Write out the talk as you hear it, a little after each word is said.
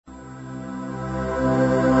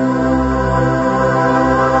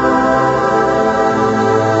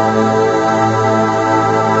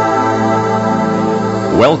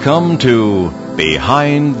Welcome to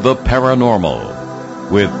Behind the Paranormal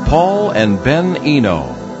with Paul and Ben Eno.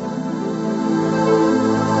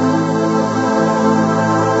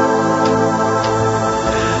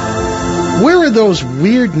 Where are those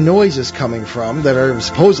weird noises coming from that are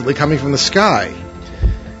supposedly coming from the sky?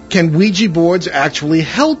 Can Ouija boards actually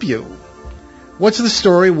help you? What's the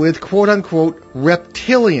story with quote-unquote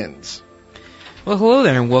reptilians? Well, hello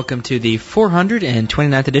there, and welcome to the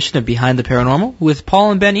 429th edition of Behind the Paranormal with Paul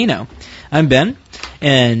and Ben Eno. I'm Ben,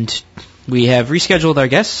 and we have rescheduled our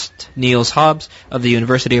guest, Niels Hobbs of the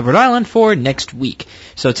University of Rhode Island, for next week.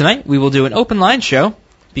 So tonight we will do an open line show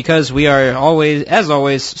because we are always, as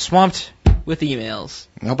always, swamped with emails.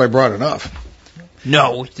 I hope I brought enough.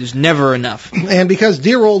 No, there's never enough. And because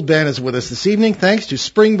dear old Ben is with us this evening, thanks to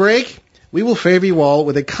spring break, we will favor you all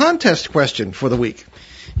with a contest question for the week.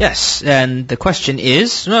 Yes, and the question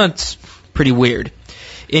is, well, it's pretty weird.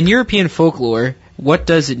 In European folklore, what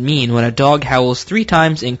does it mean when a dog howls 3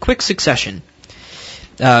 times in quick succession?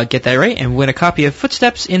 Get that right, and win a copy of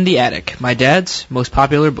Footsteps in the Attic, my dad's most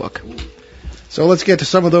popular book. So let's get to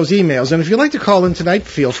some of those emails. And if you'd like to call in tonight,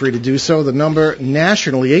 feel free to do so. The number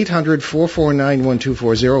nationally,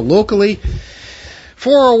 800-449-1240. Locally,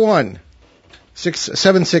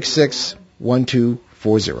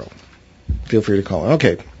 401-766-1240. Feel free to call in.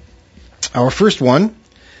 Okay. Our first one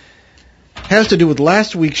has to do with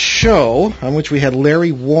last week's show, on which we had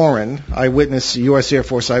Larry Warren, eyewitness, U.S. Air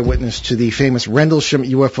Force eyewitness to the famous Rendlesham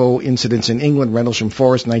UFO incidents in England, Rendlesham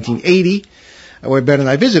Forest, 1980, where Ben and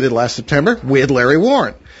I visited last September with Larry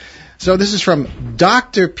Warren. So this is from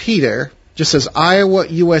Dr. Peter, just says Iowa,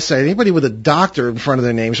 USA. Anybody with a doctor in front of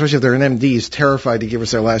their name, especially if they're an MD, is terrified to give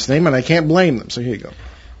us their last name, and I can't blame them. So here you go.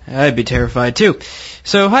 I'd be terrified, too.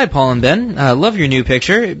 So, hi, Paul and Ben. Love your new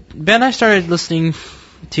picture. Ben, I started listening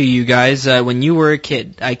to you guys when you were a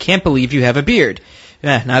kid. I can't believe you have a beard.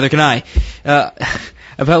 Neither can I.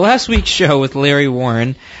 About last week's show with Larry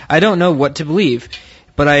Warren, I don't know what to believe.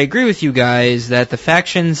 But I agree with you guys that the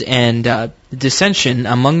factions and dissension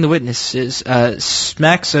among the witnesses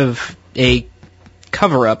smacks of a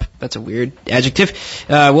cover-up. That's a weird adjective.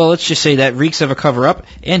 Well, let's just say that reeks of a cover-up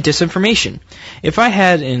and disinformation. If I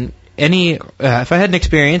had an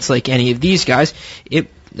experience like any of these guys, it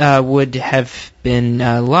would have been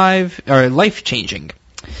life-changing,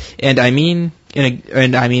 and I mean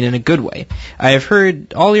in a good way. I have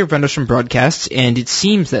heard all your Rendlesham broadcasts, and it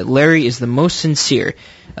seems that Larry is the most sincere.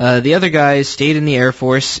 The other guys stayed in the Air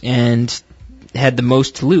Force and had the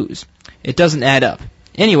most to lose. It doesn't add up.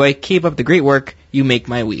 Anyway, keep up the great work. You make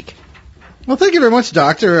my week. Well, thank you very much,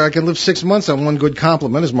 Doctor. I can live 6 months on one good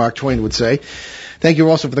compliment, as Mark Twain would say. Thank you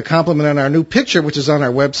also for the compliment on our new picture, which is on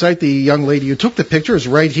our website. The young lady who took the picture is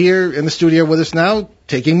right here in the studio with us now,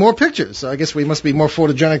 taking more pictures. So I guess we must be more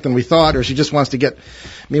photogenic than we thought, or she just wants to get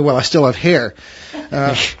me while I still have hair.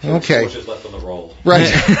 Okay. Just left on the roll. Right.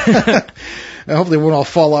 Hopefully it won't all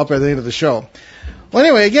fall up at the end of the show. Well,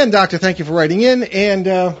 anyway, again, Doctor, thank you for writing in, and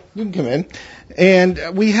you can come in. And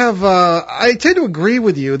we have, I tend to agree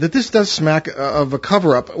with you that this does smack of a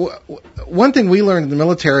cover-up. One thing we learned in the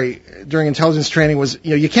military during intelligence training was,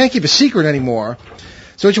 you can't keep a secret anymore.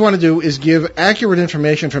 So what you want to do is give accurate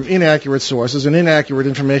information from inaccurate sources and inaccurate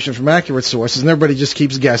information from accurate sources, and everybody just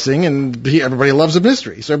keeps guessing, and everybody loves a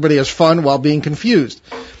mystery. So everybody has fun while being confused.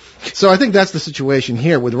 So I think that's the situation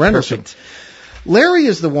here with Rendlesham. Larry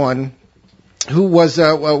is the one who was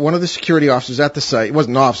one of the security officers at the site. He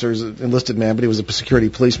wasn't an officer, he was an enlisted man, but he was a security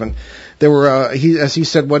policeman. There were, as he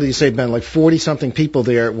said, what did he say, Ben, like 40-something people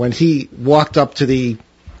there when he walked up to the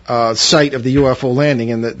site of the UFO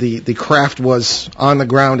landing, and the craft was on the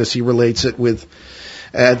ground, as he relates it, with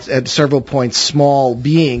at several points small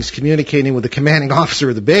beings communicating with the commanding officer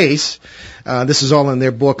of the base. This is all in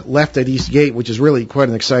their book, Left at East Gate, which is really quite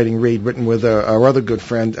an exciting read, written with our other good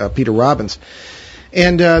friend, Peter Robbins.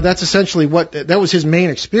 And that's essentially that was his main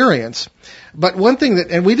experience. But one thing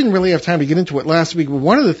and we didn't really have time to get into it last week, but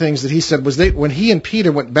one of the things that he said was when he and Peter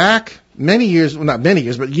went back years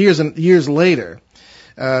and years later,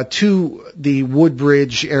 to the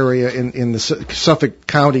Woodbridge area in the Suffolk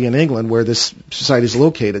County in England, where this society is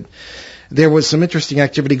located, there was some interesting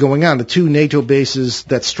activity going on. The 2 NATO bases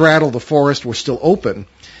that straddle the forest were still open,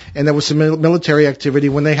 and there was some military activity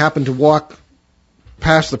when they happened to walk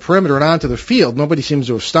past the perimeter and onto the field. Nobody seems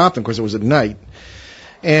to have stopped them because it was at night.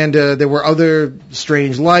 And there were other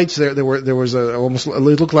strange lights. There was almost, it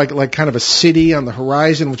looked like kind of a city on the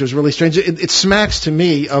horizon, which was really strange. It smacks to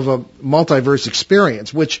me of a multiverse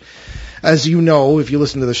experience, which, as you know, if you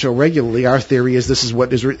listen to the show regularly, our theory is this is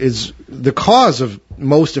what is the cause of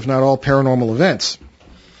most, if not all, paranormal events.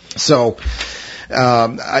 So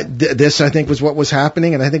This, I think, was what was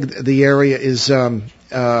happening, and I think the area is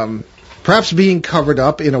perhaps being covered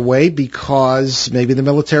up in a way because maybe the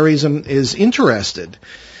military is interested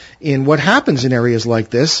in what happens in areas like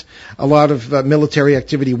this. A lot of military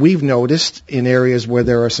activity we've noticed in areas where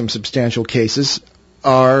there are some substantial cases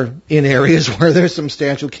are in areas where there's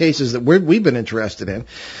substantial cases that we've been interested in,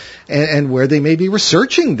 and where they may be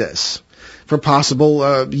researching this for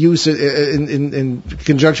possible use in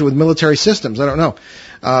conjunction with military systems. I don't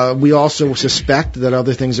know. We also suspect that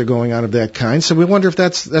other things are going on of that kind, so we wonder if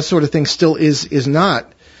that sort of thing still is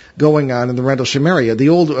not going on in the Rendlesham area. The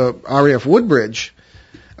old RAF Woodbridge,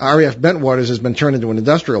 RAF Bentwaters has been turned into an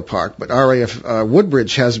industrial park, but RAF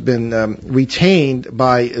Woodbridge has been retained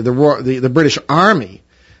by the British Army,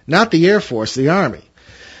 not the Air Force, the Army,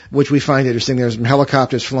 which we find interesting. There's some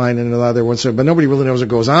helicopters flying in and other ones, but nobody really knows what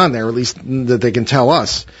goes on there, at least that they can tell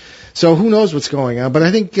us. So who knows what's going on? But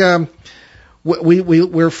I think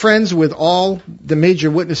we're friends with all the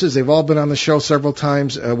major witnesses. They've all been on the show several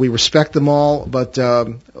times. We respect them all, but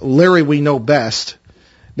Larry we know best,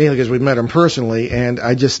 mainly because we've met him personally, and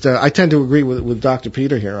I tend to agree with Dr.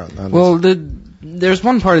 Peter here on this. Well, there's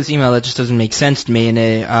one part of this email that just doesn't make sense to me, and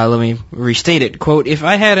let me restate it. Quote, if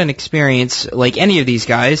I had an experience like any of these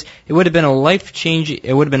guys, it would have been life-changing,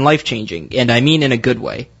 and I mean in a good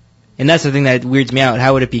way. And that's the thing that weirds me out.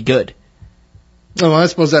 How would it be good? Well, I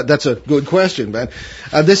suppose that's a good question, Ben.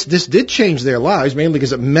 This did change their lives, mainly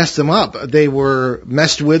because it messed them up. They were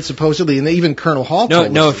messed with, supposedly, and even Colonel Hall told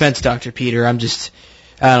us. No offense, Dr. Peter. I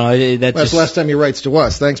don't know. That's the last time he writes to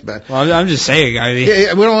us. Thanks, Ben. Well, I'm just saying. I mean,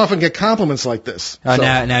 yeah, we don't often get compliments like this.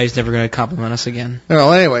 Now he's never going to compliment us again.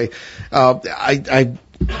 Well, anyway,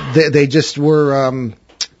 they just were.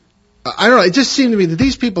 I don't know. It just seemed to me that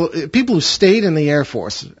these people who stayed in the Air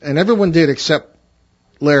Force, and everyone did except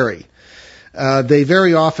Larry, they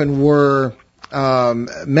very often were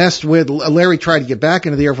messed with. Larry tried to get back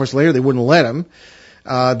into the Air Force later. They wouldn't let him.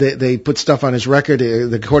 They put stuff on his record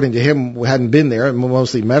that, according to him, hadn't been there,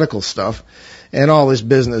 mostly medical stuff and all this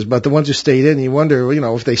business. But the ones who stayed in, you wonder,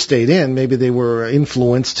 if they stayed in, maybe they were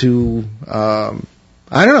influenced to,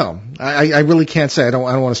 I don't know. I really can't say. I don't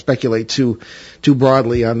want to speculate too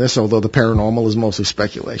broadly on this, although the paranormal is mostly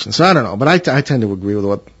speculation. So I don't know. But I tend to agree with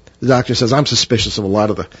what the doctor says. I'm suspicious of a lot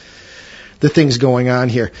of the things going on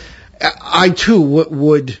here. I too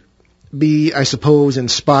would be, I suppose,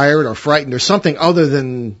 inspired or frightened or something other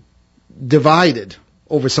than divided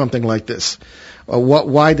over something like this.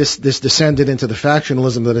 Why this descended into the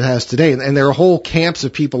factionalism that it has today. And there are whole camps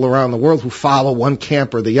of people around the world who follow one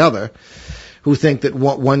camp or the other, who think that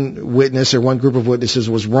one witness or one group of witnesses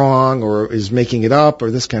was wrong or is making it up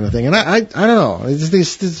or this kind of thing. And I don't know. There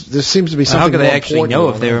seems to be something. How could they actually know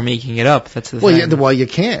if they were making it up? That's the thing. Well, you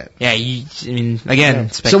can't. Yeah, again,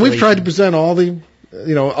 speculation. So we've tried to present all the,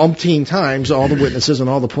 umpteen times, all the witnesses and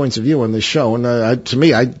all the points of view on this show. And to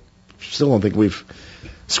me, I still don't think we've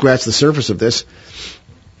scratched the surface of this,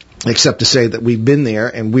 except to say that we've been there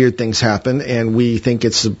and weird things happen, and we think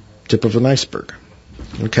it's the tip of an iceberg.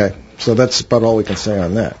 Okay, so that's about all we can say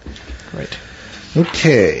on that. Right.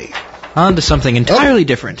 Okay. On to something entirely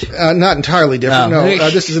different. Not entirely different. Oh. No,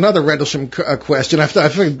 this is another Rendlesham question. I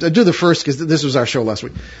figured I'd do the first because this was our show last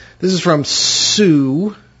week. This is from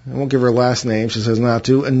Sue. I won't give her last name. She says not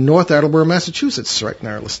to. In North Attleboro, Massachusetts, right in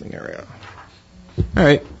our listening area. All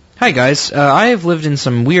right. Hi, guys. I have lived in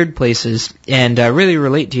some weird places and really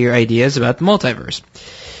relate to your ideas about the multiverse.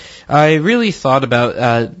 I really thought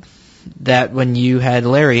about that when you had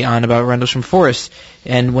Larry on about Rendlesham Forest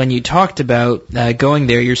and when you talked about going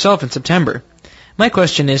there yourself in September. My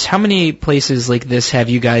question is, how many places like this have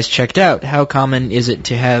you guys checked out? How common is it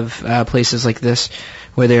to have places like this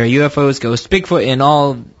where there are UFOs, ghosts, Bigfoot, and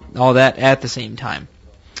all that at the same time?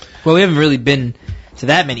 Well, we haven't really been to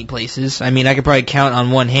that many places. I mean, I could probably count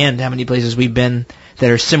on one hand how many places we've been that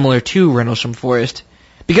are similar to Rendlesham Forest,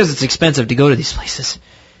 because it's expensive to go to these places.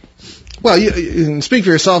 Well, you can speak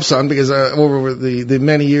for yourself, son, because over the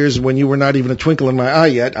many years when you were not even a twinkle in my eye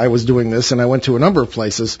yet, I was doing this, and I went to a number of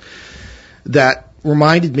places that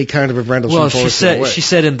reminded me kind of Rendlesham Forest. Well, she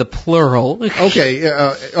said in the plural. Okay,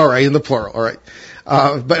 all right, in the plural, all right.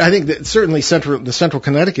 But I think that certainly the central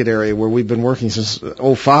Connecticut area where we've been working since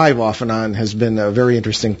 2005 off and on has been a very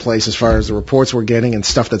interesting place as far as the reports we're getting and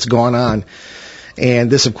stuff that's gone on.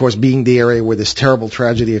 And this, of course, being the area where this terrible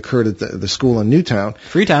tragedy occurred at the school in Newtown.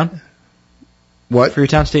 Freetown. What?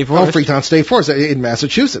 Freetown State Forest. Oh, Freetown State Forest in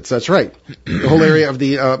Massachusetts. That's right. The whole area of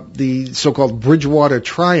the so-called Bridgewater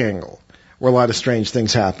Triangle, where a lot of strange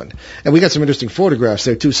things happened. And we got some interesting photographs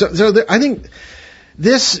there too. So I think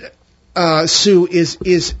this, Sue,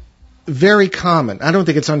 is very common. I don't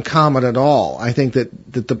think it's uncommon at all. I think that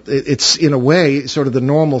it's in a way sort of the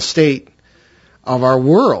normal state of our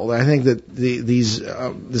world. I think that this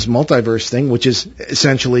multiverse thing, which is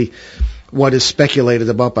essentially what is speculated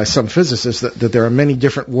about by some physicists, that there are many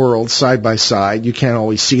different worlds side by side. You can't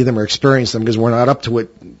always see them or experience them because we're not up to it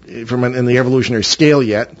in the evolutionary scale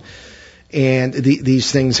yet. And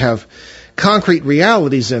these things have concrete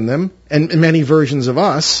realities in them and many versions of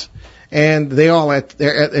us. And they all, at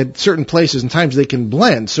certain places and times, they can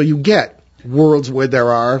blend. So you get worlds where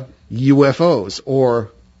there are UFOs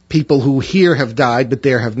or people who here have died but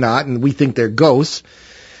there have not, and we think they're ghosts.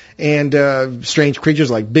 And strange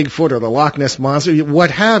creatures like Bigfoot or the Loch Ness Monster,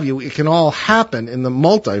 what have you. It can all happen in the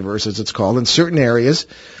multiverse, as it's called, in certain areas.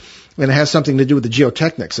 And it has something to do with the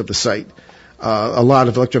geotechnics of the site. A lot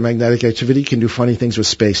of electromagnetic activity can do funny things with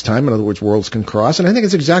space-time. In other words, worlds can cross. And I think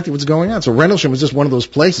it's exactly what's going on. So Rendlesham is just one of those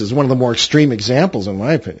places, one of the more extreme examples, in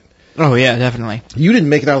my opinion. Oh, yeah, definitely. You didn't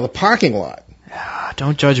make it out of the parking lot.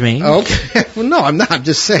 Don't judge me. Okay. Well, no, I'm not. I'm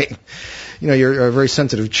just saying. You know, you're a very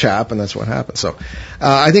sensitive chap, and that's what happens. So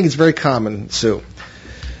I think it's very common, Sue.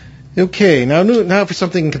 Okay, now for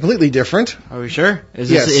something completely different. Are we sure?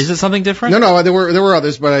 Is it something different? No, there were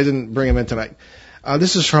others, but I didn't bring them in tonight.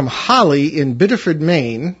 This is from Holly in Biddeford,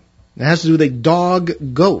 Maine. It has to do with a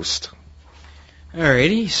dog ghost.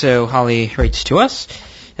 Alrighty, so Holly writes to us.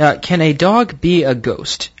 Can a dog be a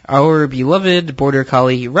ghost? Our beloved border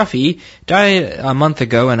collie, Ruffy, died a month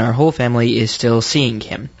ago, and our whole family is still seeing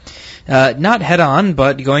him. Not head-on,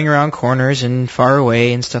 but going around corners and far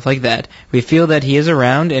away and stuff like that. We feel that he is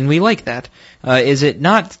around, and we like that. It is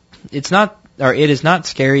not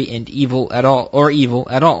scary and evil at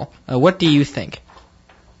all. What do you think?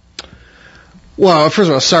 Well, first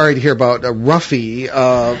of all, sorry to hear about Ruffy.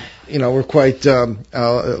 We're quite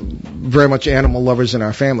very much animal lovers in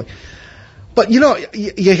our family. But,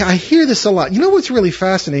 I hear this a lot. You know what's really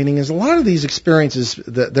fascinating is a lot of these experiences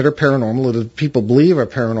that are paranormal, that people believe are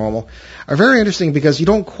paranormal, are very interesting because you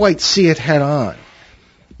don't quite see it head on.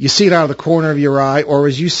 You see it out of the corner of your eye, or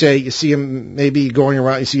as you say, you see him maybe going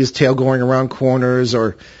around, you see his tail going around corners,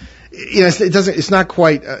 or, it's not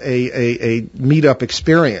quite a meet-up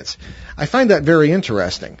experience. I find that very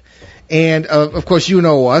interesting. And of course, you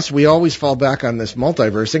know us. We always fall back on this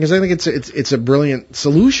multiverse thing because I think it's a brilliant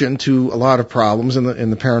solution to a lot of problems in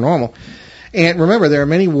the paranormal. And remember, there are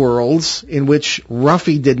many worlds in which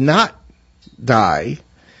Ruffy did not die,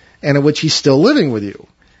 and in which he's still living with you.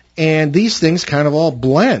 And these things kind of all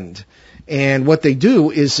blend. And what they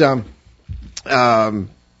do is, in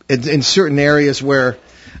certain areas where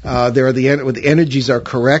where the energies are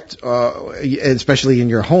correct, especially in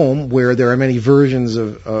your home, where there are many versions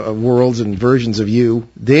of worlds and versions of you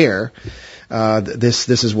there.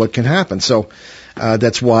 This is what can happen. So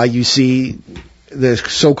that's why you see the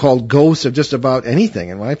so-called ghosts of just about anything,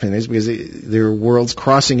 in my opinion, is because there are worlds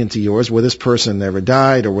crossing into yours where this person never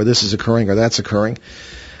died, or where this is occurring or that's occurring.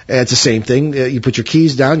 It's the same thing. You put your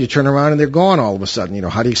keys down, you turn around, and they're gone all of a sudden.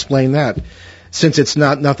 How do you explain that? Since it's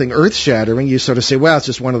nothing earth-shattering, you sort of say, well, it's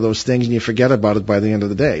just one of those things, and you forget about it by the end of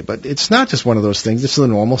the day. But it's not just one of those things. It's the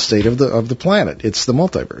normal state of the planet. It's the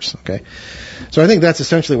multiverse, okay? So I think that's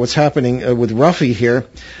essentially what's happening with Ruffy here.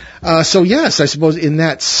 So yes, I suppose in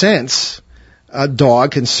that sense, a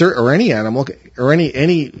dog or any animal or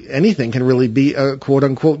anything can really be a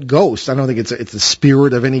quote-unquote ghost. I don't think it's the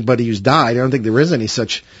spirit of anybody who's died. I don't think there is any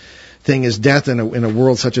such thing as death in a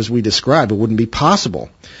world such as we describe. It wouldn't be possible.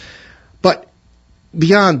 But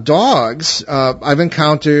beyond dogs, I've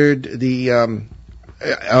encountered the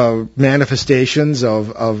manifestations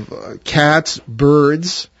of cats,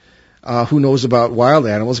 birds, who knows about wild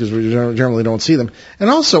animals because we generally don't see them, and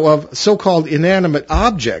also of so-called inanimate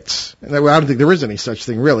objects. And I don't think there is any such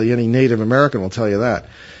thing, really. Any Native American will tell you that.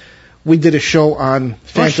 We did a show on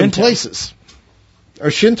phantom places. Or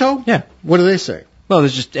Shinto? Yeah. What do they say? Well,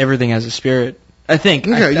 there's just everything has a spirit. I think.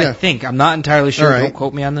 Okay, I think. I'm not entirely sure. Right. Don't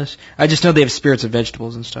quote me on this. I just know they have spirits of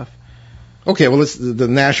vegetables and stuff. Okay, well, it's the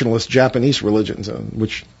nationalist Japanese religions,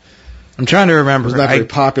 which I'm trying to remember. was not very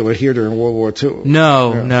popular here during World War II.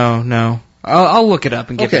 No. I'll look it up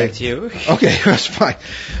and get back to you. Okay, that's fine.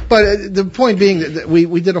 But the point being that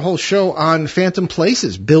we did a whole show on phantom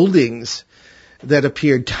places, buildings that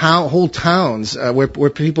appeared, whole towns where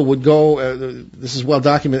people would go. This is well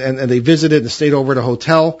documented, and they visited and stayed over at a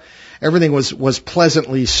hotel. Everything was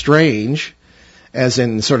pleasantly strange, as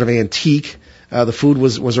in sort of antique. The food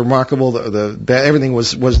was remarkable. Everything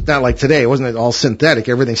was not like today. It wasn't all synthetic.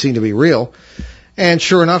 Everything seemed to be real. And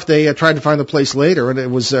sure enough, they tried to find the place later, and it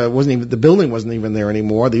wasn't even, the building wasn't even there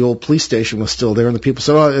anymore. The old police station was still there, and the people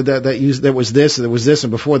said, "Oh, there was this, and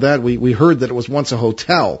before that, we heard that it was once a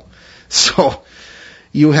hotel." So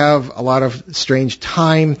you have a lot of strange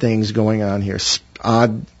time things going on here,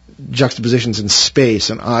 odd juxtapositions in space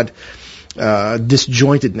and odd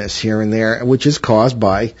disjointedness here and there, which is caused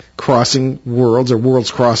by crossing worlds or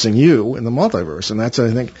worlds crossing you in the multiverse. And that's,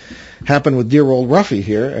 I think, happened with dear old Ruffy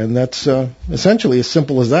here, and that's essentially as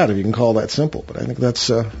simple as that, if you can call that simple. But I think that's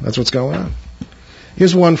what's going on.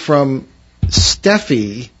 Here's one from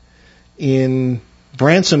Steffi in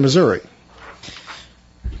Branson, Missouri.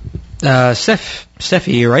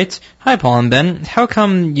 Steffi writes, "Hi, Paul and Ben. How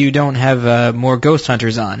come you don't have more ghost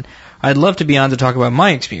hunters on? I'd love to be on to talk about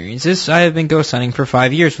my experiences. I have been ghost hunting for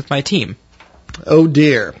 5 years with my team." Oh,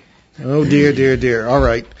 dear. Oh, dear, dear, dear. All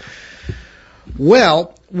right.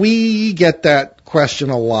 Well, we get that question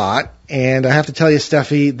a lot, and I have to tell you,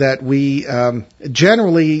 Steffi, that we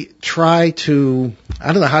generally try to,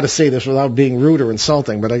 I don't know how to say this without being rude or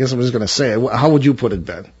insulting, but I guess I'm just going to say it. How would you put it,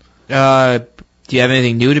 Ben? Do you have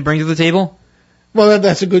anything new to bring to the table? Well,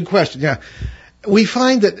 that's a good question, yeah. We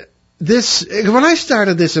find that when I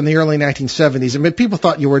started this in the early 1970s, I mean, people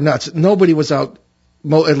thought you were nuts. Nobody was out,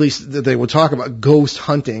 at least they would talk about ghost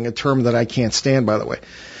hunting, a term that I can't stand, by the way.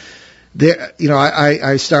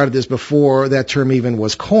 I started this before that term even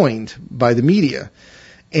was coined by the media.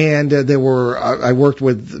 And I worked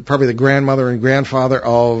with probably the grandmother and grandfather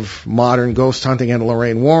of modern ghost hunting and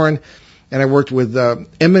Lorraine Warren. And I worked with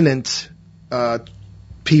eminent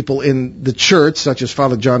people in the church, such as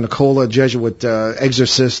Father John Nicola, Jesuit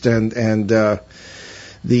exorcist, and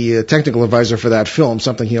the technical advisor for that film,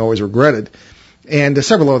 something he always regretted, and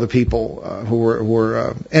several other people who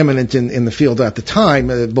were eminent in the field at the time,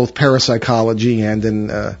 both parapsychology and in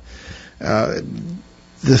the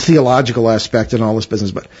theological aspect and all this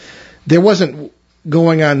business. But there wasn't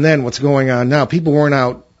going on then what's going on now. People weren't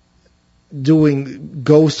out doing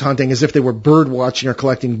ghost hunting as if they were bird watching or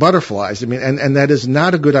collecting butterflies. I mean, and that is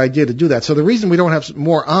not a good idea to do that. So the reason we don't have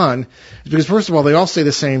more on is because, first of all, they all say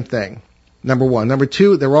the same thing. Number one. Number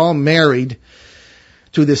two, they're all married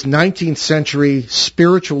to this 19th century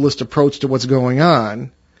spiritualist approach to what's going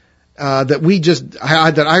on,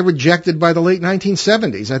 that I rejected by the late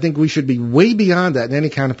 1970s. I think we should be way beyond that in any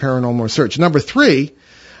kind of paranormal research. Number three,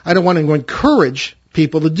 I don't want to encourage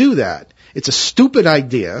people to do that. It's a stupid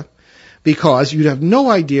idea, because you have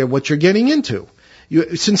no idea what you're getting into.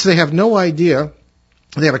 Since they have no idea,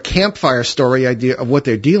 they have a campfire story idea of what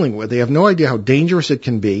they're dealing with. They have no idea how dangerous it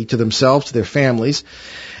can be to themselves, to their families,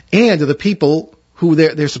 and to the people who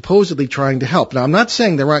they're supposedly trying to help. Now, I'm not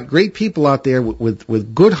saying there aren't great people out there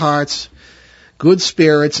with good hearts, good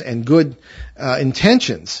spirits, and good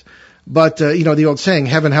intentions. But, the old saying,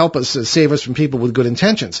 heaven help us, save us from people with good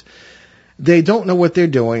intentions. They don't know what they're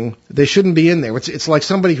doing. They shouldn't be in there. It's like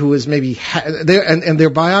somebody who is maybe and their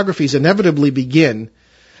biographies inevitably begin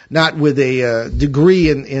not with a degree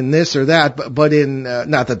in this or that, but in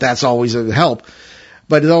not that that's always a help,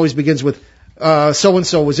 but it always begins with so and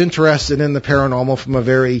so was interested in the paranormal from a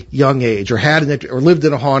very young age, or or lived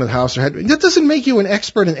in a haunted house, that doesn't make you an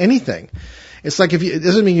expert in anything. It's like it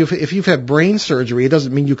doesn't mean if you've had brain surgery, it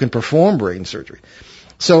doesn't mean you can perform brain surgery.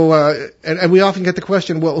 So, and we often get the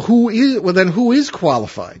question, well, who is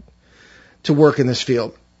qualified to work in this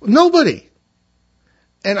field? Nobody.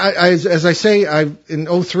 And as I say, in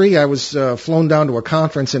 2003, I was flown down to a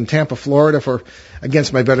conference in Tampa, Florida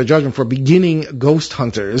against my better judgment, for beginning ghost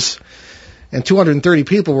hunters. And 230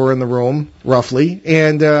 people were in the room, roughly.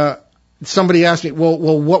 And somebody asked me, well,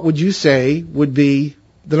 what would you say would be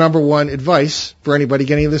the number one advice for anybody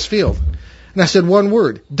getting in this field? And I said one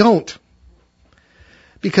word: don't.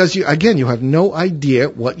 Because you have no idea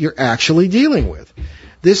what you're actually dealing with.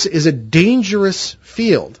 This is a dangerous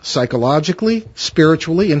field, psychologically,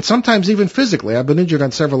 spiritually, and sometimes even physically. I've been injured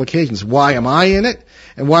on several occasions. Why am I in it?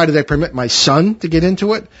 And why did I permit my son to get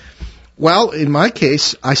into it? Well, in my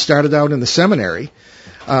case, I started out in the seminary,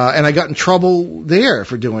 and I got in trouble there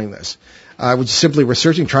for doing this. I was simply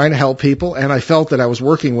researching, trying to help people, and I felt that I was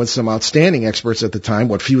working with some outstanding experts at the time,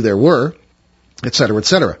 what few there were, et cetera, et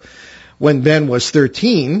cetera. When Ben was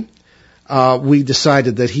 13, we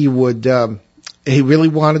decided that he really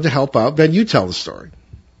wanted to help out. Ben, you tell the story.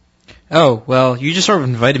 Oh, well, you just sort of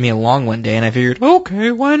invited me along one day, and I figured,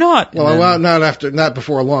 okay, why not? Well, not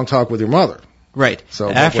before a long talk with your mother. Right. So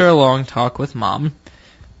after a long talk with Mom.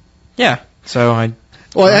 Yeah. So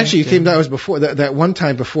actually, you came down. It was before that one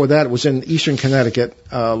time before that. It was in Eastern Connecticut,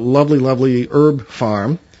 lovely herb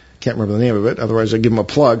farm. Can't remember the name of it. Otherwise, I'd give them a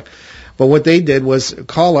plug. But what they did was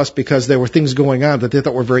call us because there were things going on that they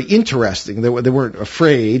thought were very interesting. They weren't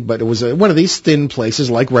afraid, but it was one of these thin places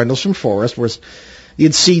like Rendlesham Forest, where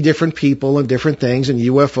you'd see different people and different things and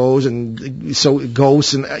UFOs and so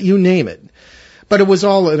ghosts and you name it. But it was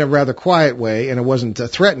all in a rather quiet way, and it wasn't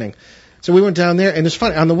threatening. So we went down there, and it's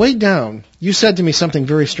funny. On the way down, you said to me something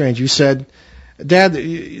very strange. You said, Dad,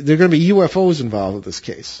 there are going to be UFOs involved with this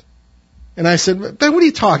case. And I said, Ben, what are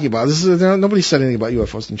you talking about? Nobody said anything about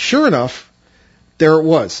UFOs. And sure enough, there it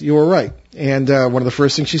was. You were right. And one of the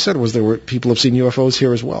first things she said was people have seen UFOs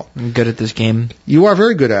here as well. I'm good at this game. You are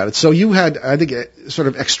very good at it. So you had, I think, sort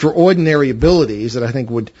of extraordinary abilities that I think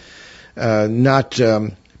would not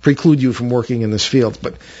preclude you from working in this field.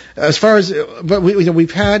 But as far as,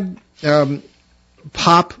 we've had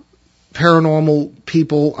pop paranormal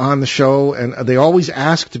people on the show, and they always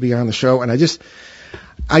ask to be on the show, and I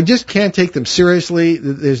just can't take them seriously.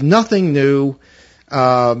 There's nothing new.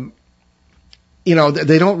 They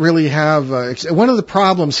don't really have. One of the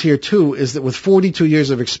problems here too is that with 42 years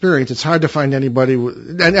of experience, it's hard to find anybody.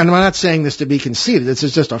 And I'm not saying this to be conceited. This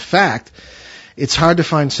is just a fact. It's hard to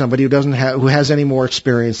find somebody who has any more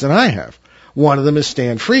experience than I have. One of them is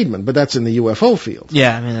Stan Friedman, but that's in the UFO field.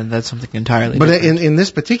 Yeah, I mean that's something entirely different. But in in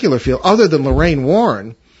this particular field, other than Lorraine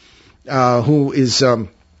Warren, who is whom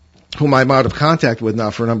I'm out of contact with now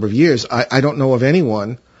for a number of years, I don't know of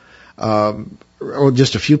anyone. Or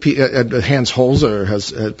just a few people. Hans Holzer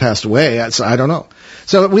has passed away. So I don't know.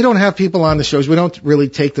 So we don't have people on the shows. We don't really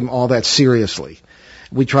take them all that seriously.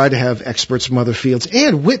 We try to have experts from other fields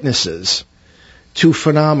and witnesses to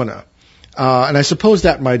phenomena. And I suppose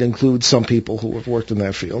that might include some people who have worked in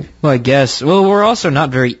that field. Well, I guess. Well, we're also not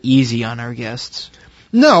very easy on our guests.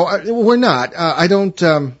 No, we're not. I don't.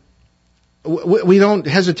 We don't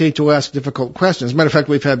hesitate to ask difficult questions. As a matter of fact,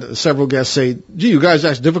 we've had several guests say, "Gee, you guys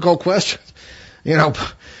ask difficult questions."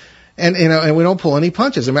 And we don't pull any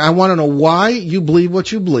punches. I mean, I want to know why you believe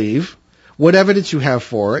what you believe, what evidence you have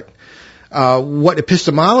for it, what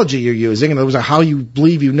epistemology you're using, in other words, how you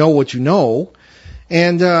believe you know what you know.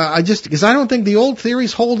 And because I don't think the old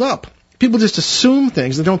theories hold up. People just assume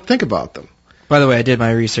things and don't think about them. By the way, I did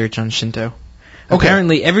my research on Shinto. Okay.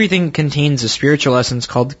 Apparently, everything contains a spiritual essence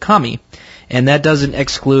called kami, and that doesn't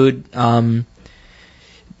exclude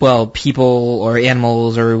people or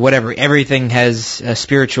animals or whatever. Everything has a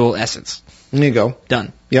spiritual essence. There you go.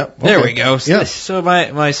 Done. Yep. Okay. There we go. Yep. So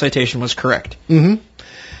my citation was correct. Mm-hmm.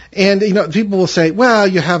 And, people will say, well,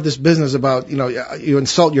 you have this business about, you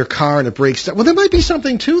insult your car and it breaks down. Well, there might be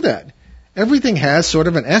something to that. Everything has sort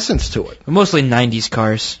of an essence to it. But mostly 90s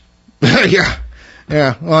cars. Yeah.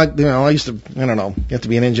 Yeah. Well, I used to, I don't know, you have to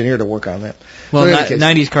be an engineer to work on that. Well,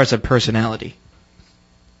 90s cars have personality.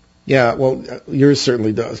 Yeah, well, yours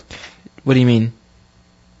certainly does. What do you mean?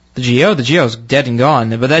 The Geo? The Geo's dead and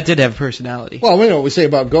gone, but that did have personality. Well, we know what we say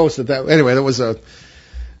about ghosts. Anyway, that was an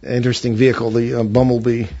interesting vehicle, the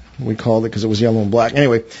Bumblebee, we called it, because it was yellow and black.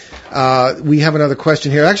 Anyway, we have another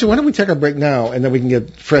question here. Actually, why don't we take our break now, and then we can get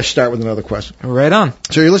a fresh start with another question. Right on.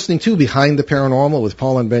 So you're listening to Behind the Paranormal with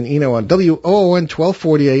Paul and Ben Eno on WOON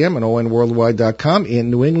 1240 AM and ONWorldwide.com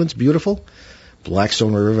in New England's beautiful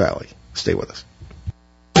Blackstone River Valley. Stay with us.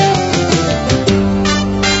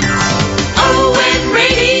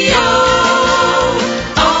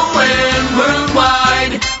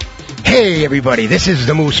 Hey everybody, this is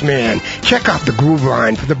the Moose Man. Check out the Groove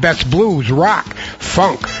Line for the best blues, rock,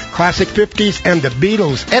 funk, classic 50s, and the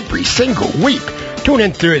Beatles every single week. Tune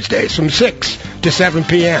in Thursdays from 6 to 7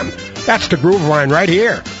 p.m. That's the Groove Line right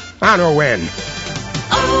here on ON. ON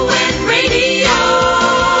Radio,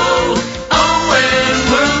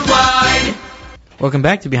 ON Worldwide. Welcome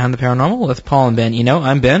back to Behind the Paranormal with Paul and Ben Eno.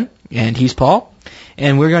 I'm Ben, and he's Paul,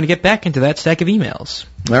 and we're going to get back into that stack of emails.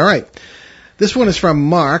 All right. This one is from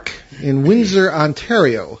Mark in Windsor,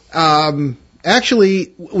 Ontario.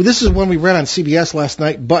 Actually, this is one we read on CBS last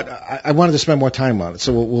night, but I wanted to spend more time on it,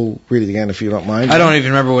 so we'll read it again if you don't mind. I don't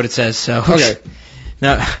even remember what it says, so... Okay.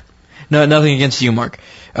 No, nothing against you, Mark.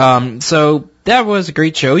 So, that was a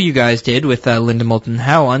great show you guys did with Linda Moulton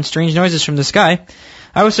Howe on Strange Noises from the Sky.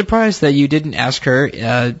 I was surprised that you didn't ask her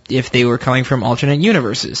if they were coming from alternate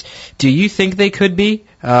universes. Do you think they could be?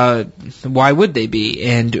 Why would they be?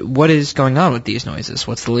 And what is going on with these noises?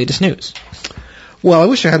 What's the latest news? Well, I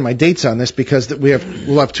wish I had my dates on this because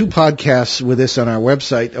we'll have two podcasts with this on our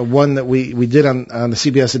website. One that we did on the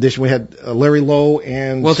CBS edition. We had Larry Lowe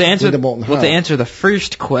and Linda Moulton Howe. Well, to answer the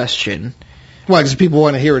first question... Well, because if people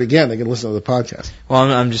want to hear it again, they can listen to the podcast.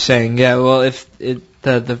 Well, I'm just saying, yeah, well, if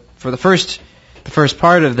for the first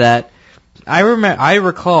part of that, I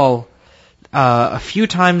recall a few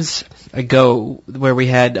times ago where we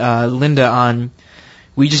had Linda on.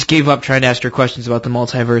 We just gave up trying to ask her questions about the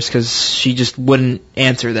multiverse because she just wouldn't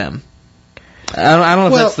answer them. I don't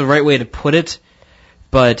know if that's the right way to put it,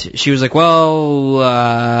 but she was like,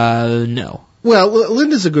 "Well, no." Well,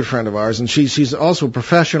 Linda's a good friend of ours, and she's also a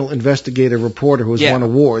professional investigative reporter who has won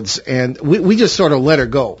awards, and we just sort of let her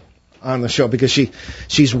go on the show because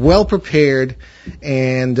she's well prepared,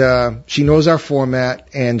 and she knows our format,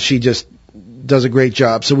 and she just does a great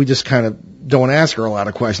job. So we just kind of don't ask her a lot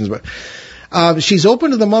of questions, but she's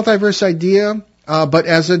open to the multiverse idea. But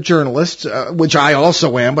as a journalist, which I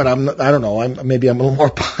also am, but I don't know, maybe I'm a little more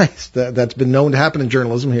biased. That's been known to happen in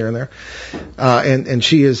journalism here and there, and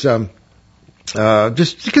she is.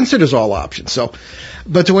 She considers all options. So,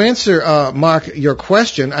 but to answer, Mark, your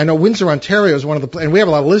question, I know Windsor, Ontario is one of the, and we have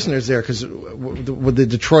a lot of listeners there because with the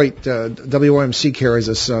Detroit, WOMC carries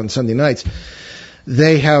us on Sunday nights.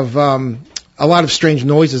 They have, a lot of strange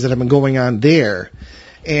noises that have been going on there.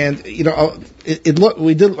 And, you know,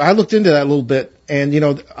 I looked into that a little bit, and, you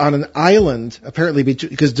know, on an island, apparently,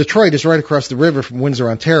 because Detroit is right across the river from Windsor,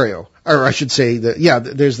 Ontario. Or I should say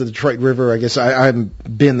there's the Detroit River. I guess I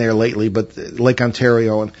haven't been there lately, but Lake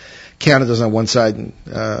Ontario and Canada's on one side and,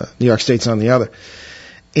 New York State's on the other.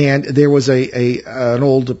 And there was an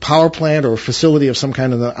old power plant or facility of some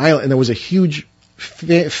kind on the island, and there was a huge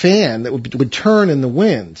fan that would turn in the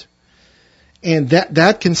wind. And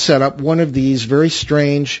that can set up one of these very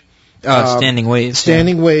strange standing waves.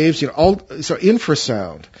 Standing waves, you know, so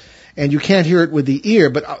infrasound. And you can't hear it with the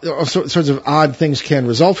ear, but all sorts of odd things can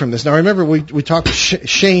result from this. Now, remember, we talked to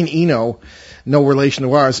Shane Eno, no relation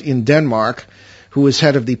to ours, in Denmark, who is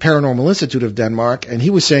head of the Paranormal Institute of Denmark, and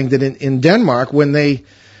he was saying that in Denmark, when they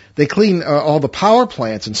clean all the power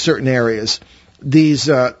plants in certain areas,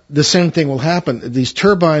 the same thing will happen. These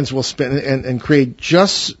turbines will spin and create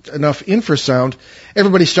just enough infrasound.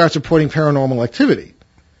 Everybody starts reporting paranormal activity,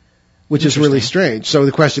 which is really strange. So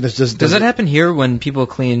the question is, does that happen here when people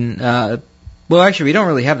clean? Well, actually, we don't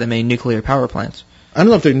really have that many nuclear power plants. I don't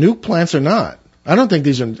know if they're nuke plants or not. I don't think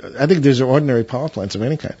these are. I think these are ordinary power plants of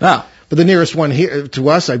any kind. Oh. But the nearest one here to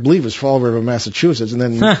us, I believe, is Fall River, Massachusetts, and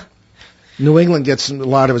then New England gets a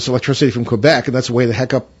lot of its electricity from Quebec, and that's way the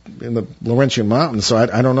heck up in the Laurentian Mountains. So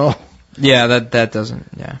I don't know. Yeah, that doesn't.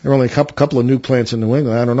 Yeah. There are only a couple of nuke plants in New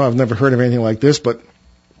England. I don't know. I've never heard of anything like this, but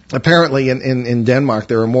apparently in Denmark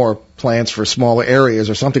there are more plants for smaller areas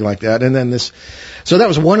or something like that. And then so that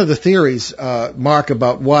was one of the theories, Mark,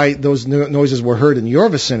 about why those noises were heard in your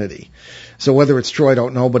vicinity. So whether it's true, I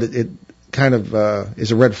don't know, but it kind of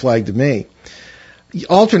is a red flag to me.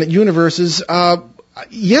 Alternate universes,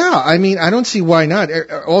 yeah, I mean, I don't see why not.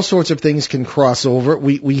 All sorts of things can cross over.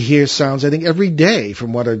 We hear sounds, I think, every day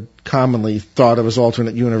from what are commonly thought of as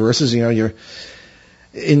alternate universes. You know, you're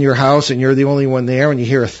in your house and you're the only one there and you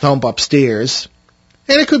hear a thump upstairs.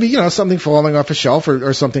 And it could be, you know, something falling off a shelf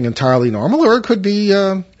or something entirely normal, or it could be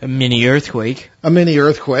a mini earthquake. A mini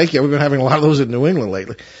earthquake. Yeah, we've been having a lot of those in New England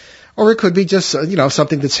lately. Or it could be just, you know,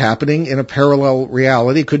 something that's happening in a parallel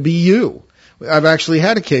reality. It could be you. I've actually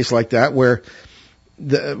had a case like that where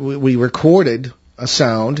we recorded a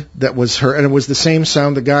sound that was heard, and it was the same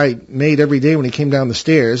sound the guy made every day when he came down the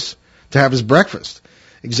stairs to have his breakfast.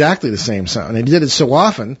 Exactly the same sound. And he did it so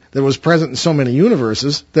often that it was present in so many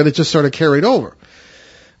universes that it just sort of carried over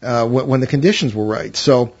when the conditions were right.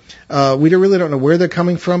 So we really don't know where they're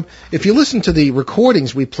coming from. If you listen to the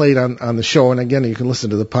recordings we played on the show, and again, you can listen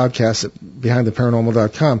to the podcast at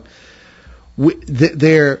BehindTheParanormal.com,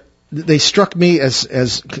 they struck me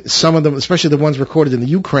as some of them, especially the ones recorded in the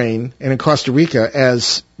Ukraine and in Costa Rica,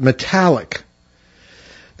 as metallic.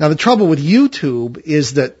 Now, the trouble with YouTube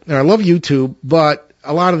is that, and I love YouTube, but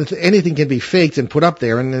a lot of anything can be faked and put up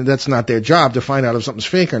there, and that's not their job to find out if something's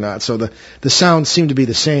fake or not. So the sounds seem to be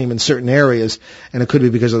the same in certain areas, and it could be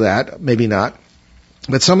because of that, maybe not.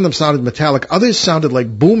 But some of them sounded metallic. Others sounded like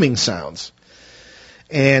booming sounds.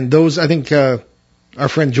 And those, I think, our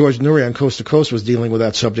friend George Nuri on Coast to Coast was dealing with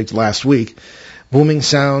that subject last week. Booming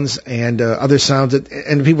sounds and other sounds.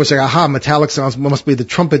 And people say, aha, metallic sounds must be the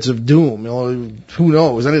trumpets of doom. You know, who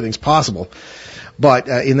knows? Anything's possible. But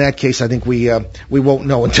in that case, I think we won't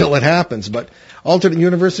know until it happens. But alternate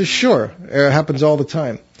universes, sure. It happens all the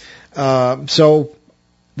time. So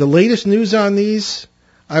the latest news on these,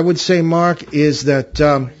 I would say, Mark, is that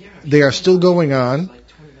they are still going on.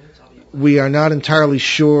 We are not entirely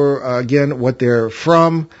sure, again, what they're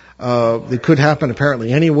from. They could happen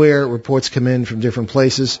apparently anywhere. Reports come in from different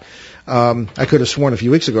places. I could have sworn a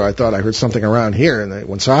few weeks ago I thought I heard something around here in the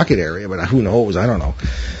Woonsocket area, but who knows? I don't know.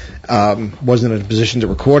 Wasn't in a position to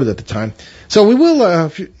record it at the time. So we will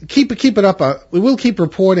keep it up. We will keep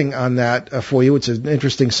reporting on that for you. It's an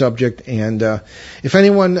interesting subject, and if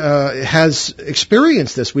anyone has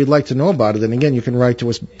experienced this, we'd like to know about it. And again, you can write to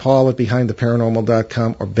us, Paul at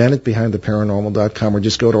BehindTheParanormal.com or Ben at BehindTheParanormal.com, or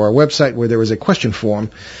just go to our website where there is a question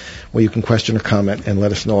form where you can question or comment and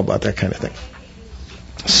let us know about that kind of thing.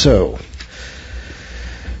 So,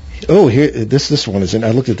 here this one is in.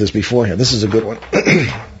 I looked at this beforehand. This is a good one.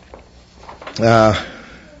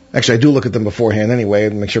 Actually, I do look at them beforehand anyway,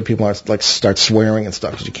 and make sure people aren't start swearing and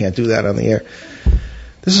stuff, because you can't do that on the air.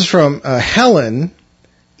 This is from Helen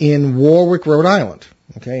in Warwick, Rhode Island.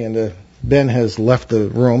 Okay, and Ben has left the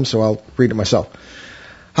room, so I'll read it myself.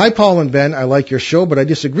 Hi, Paul and Ben. I like your show, but I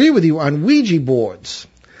disagree with you on Ouija boards.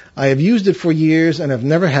 I have used it for years and have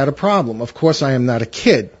never had a problem. Of course, I am not a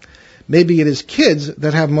kid. Maybe it is kids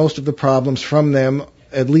that have most of the problems from them.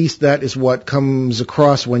 At least that is what comes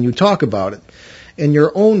across when you talk about it. In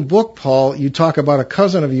your own book, Paul, you talk about a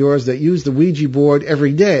cousin of yours that used the Ouija board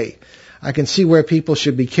every day. I can see where people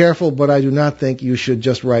should be careful, but I do not think you should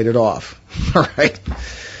just write it off. All right.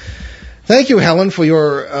 Thank you, Helen, for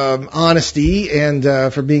your honesty and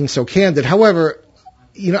for being so candid. However,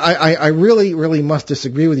 I really, really must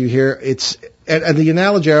disagree with you here. And the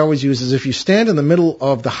analogy I always use is if you stand in the middle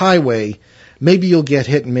of the highway, maybe you'll get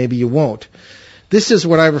hit and maybe you won't. This is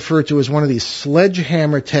what I refer to as one of these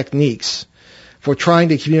sledgehammer techniques for trying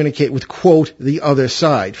to communicate with, quote, the other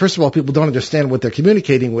side. First of all, people don't understand what they're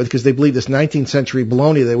communicating with because they believe this 19th century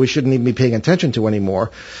baloney that we shouldn't even be paying attention to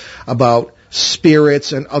anymore about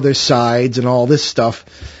spirits and other sides and all this stuff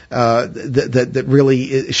that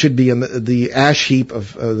really should be in the ash heap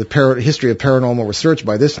of the history of paranormal research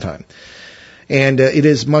by this time. And it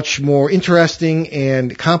is much more interesting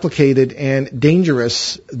and complicated and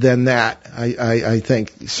dangerous than that, I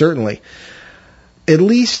think, certainly. At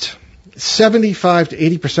least 75 to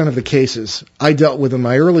 80% of the cases I dealt with in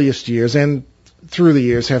my earliest years and through the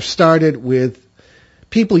years have started with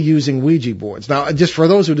people using Ouija boards. Now, just for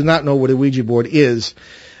those who do not know what a Ouija board is,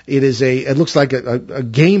 it looks like a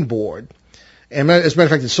game board. And as a matter of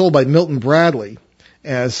fact, it's sold by Milton Bradley,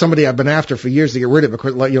 as somebody I've been after for years to get rid of it,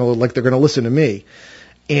 like they're going to listen to me.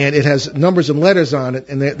 And it has numbers and letters on it,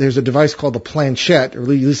 and there's a device called the planchette, or at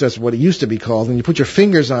least that's what it used to be called, and you put your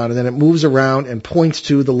fingers on it, and then it moves around and points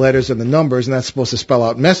to the letters and the numbers, and that's supposed to spell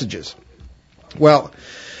out messages. Well,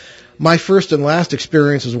 my first and last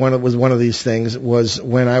experience was one of these things was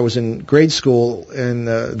when I was in grade school in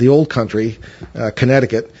the old country,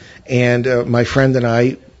 Connecticut, and my friend and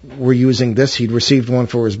I were using this. He'd received one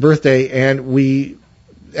for his birthday, and we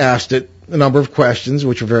asked it a number of questions,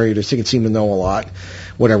 which were very interesting. It seemed to know a lot,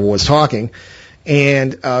 whatever was talking.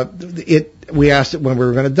 And we asked it when we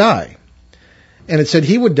were going to die. And it said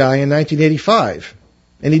he would die in 1985.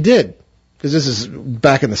 And he did, because this is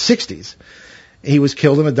back in the 60s. He was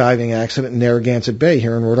killed in a diving accident in Narragansett Bay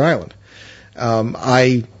here in Rhode Island.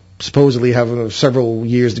 I supposedly have several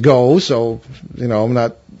years to go, so, I'm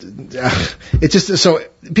not... It's just, so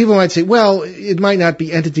people might say, well, it might not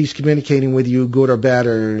be entities communicating with you, good or bad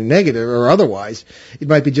or negative or otherwise. It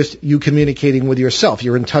might be just you communicating with yourself.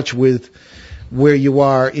 You're in touch with where you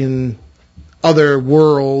are in other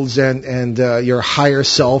worlds and your higher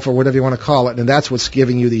self or whatever you want to call it, and that's what's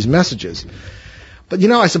giving you these messages. But,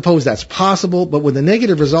 I suppose that's possible, but with the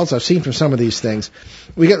negative results I've seen from some of these things,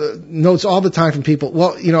 we get notes all the time from people,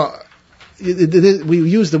 well, we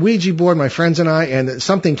used the Ouija board, my friends and I, and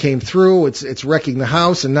something came through. It's wrecking the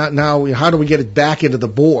house, and not now. How do we get it back into the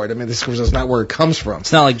board? I mean, this is not where it comes from.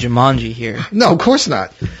 It's not like Jumanji here. No, of course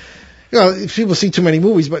not. People see too many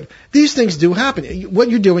movies, but these things do happen. What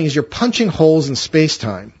you're doing is you're punching holes in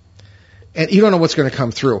space-time, and you don't know what's going to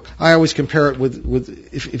come through. I always compare it with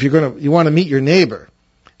if you want to meet your neighbor,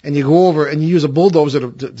 and you go over and you use a bulldozer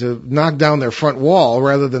to knock down their front wall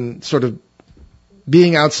rather than sort of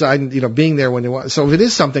being outside and, being there when you want. So if it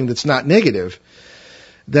is something that's not negative,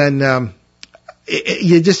 then,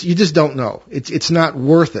 you just don't know. It's not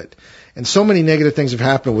worth it. And so many negative things have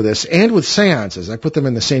happened with this and with seances. I put them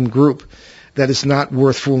in the same group that it's not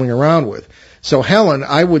worth fooling around with. So Helen,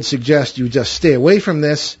 I would suggest you just stay away from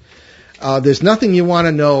this. There's nothing you want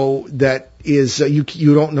to know that is,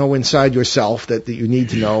 you don't know inside yourself that you need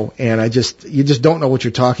to know. And you just don't know what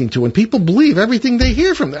you're talking to. And people believe everything they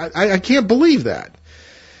hear from that. I can't believe that.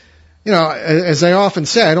 As I often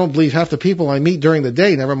say, I don't believe half the people I meet during the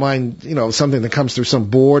day, never mind, something that comes through some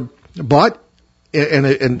board. But,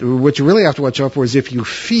 and what you really have to watch out for is if you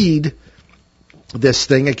feed this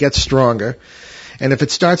thing, it gets stronger. And if it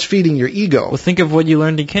starts feeding your ego. Well, think of what you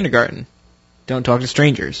learned in kindergarten. Don't talk to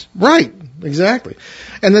strangers. Right, exactly.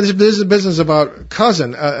 And then there's a business about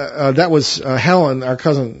cousin. That was Helen, our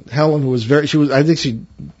cousin Helen, who was I think she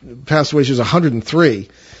passed away. She was 103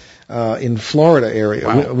 in Florida area.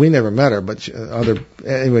 Wow. We never met her, but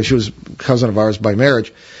anyway, she was a cousin of ours by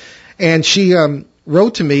marriage. And she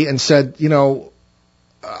wrote to me and said,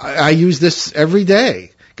 I use this every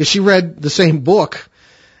day because she read the same book.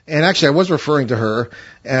 And actually, I was referring to her,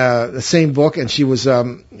 the same book, and she was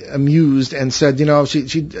amused and said,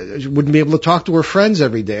 she wouldn't be able to talk to her friends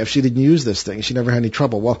every day if she didn't use this thing. She never had any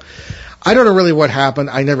trouble. Well, I don't know really what happened.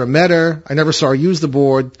 I never met her. I never saw her use the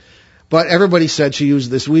board. But everybody said she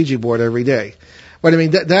used this Ouija board every day. But I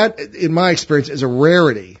mean, that in my experience, is a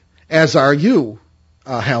rarity, as are you,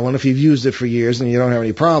 Helen, if you've used it for years and you don't have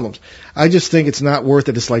any problems. I just think it's not worth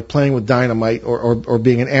it. It's like playing with dynamite or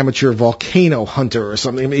being an amateur volcano hunter or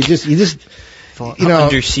something. I mean, you just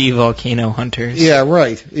undersea volcano hunters. Yeah,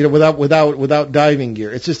 right. Without diving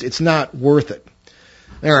gear. It's not worth it.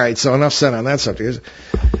 All right, so enough said on that subject.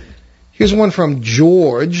 Here's one from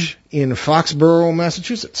George in Foxborough,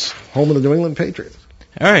 Massachusetts, home of the New England Patriots.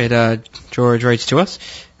 All right, George writes to us.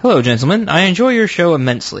 Hello, gentlemen. I enjoy your show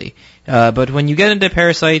immensely, but when you get into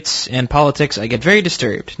parasites and politics, I get very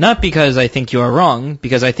disturbed. Not because I think you are wrong,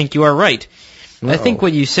 because I think you are right. I think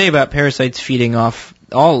what you say about parasites feeding off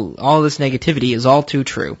all this negativity is all too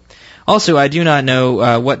true. Also, I do not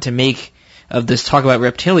know what to make of this talk about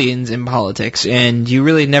reptilians in politics, and you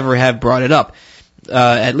really never have brought it up.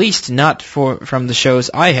 At least not from the shows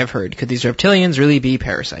I have heard. Could these reptilians really be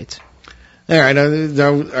parasites? All right,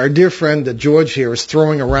 now our dear friend George here is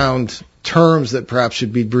throwing around terms that perhaps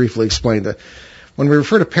should be briefly explained. When we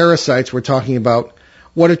refer to parasites, we're talking about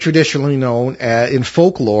what are traditionally known in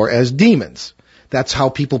folklore as demons. That's how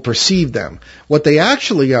people perceive them. What they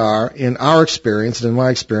actually are, in our experience and in my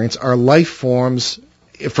experience, are life forms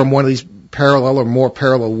from one of these parallel or more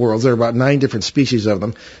parallel worlds. There are about 9 different species of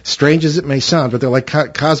them. Strange as it may sound, but they're like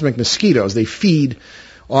cosmic mosquitoes. They feed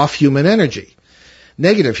off human energy,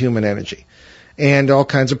 negative human energy, and all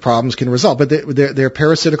kinds of problems can result. But they're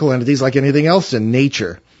parasitical entities like anything else in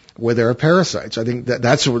nature where there are parasites. I think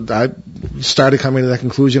that's what I started coming to that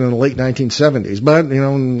conclusion in the late 1970s. But,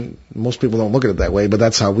 most people don't look at it that way, but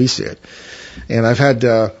that's how we see it. And I've had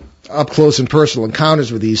up close and personal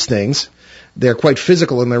encounters with these things. They're quite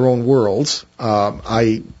physical in their own worlds.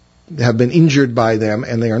 I have been injured by them,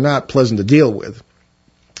 and they are not pleasant to deal with.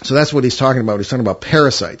 So that's what he's talking about. He's talking about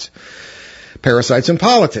parasites. Parasites in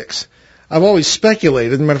politics. I've always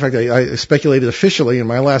speculated, as a matter of fact, I speculated officially in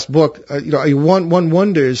my last book, one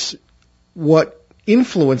wonders what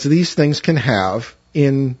influence these things can have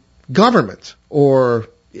in government or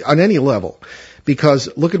on any level. Because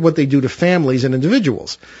look at what they do to families and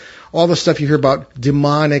individuals. All the stuff you hear about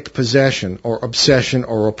demonic possession or obsession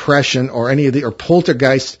or oppression or or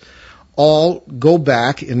poltergeist all go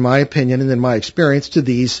back, in my opinion and in my experience, to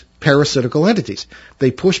these parasitical entities.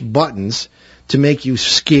 They push buttons to make you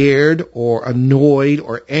scared or annoyed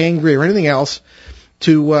or angry or anything else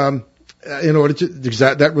in order to,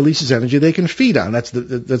 that releases energy they can feed on. That's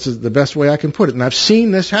the best way I can put it. And I've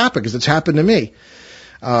seen this happen because it's happened to me.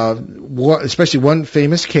 Especially one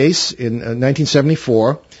famous case in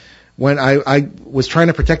 1974 when I was trying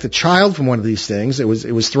to protect a child from one of these things. It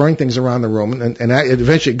was throwing things around the room, and it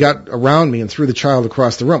eventually got around me and threw the child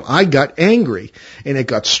across the room. I got angry, and it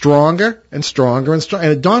got stronger and stronger and stronger,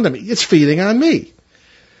 and it dawned on me, it's feeding on me.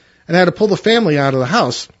 And I had to pull the family out of the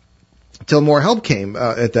house until more help came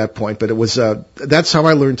at that point. But it was that's how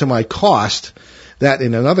I learned to my cost that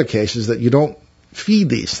in other cases that you don't feed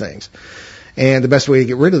these things. And the best way to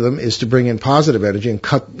get rid of them is to bring in positive energy and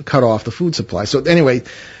cut off the food supply. So anyway,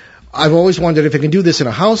 I've always wondered if it can do this in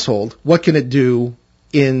a household, what can it do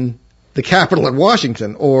in the capital in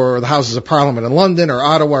Washington or the Houses of Parliament in London or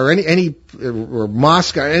Ottawa or or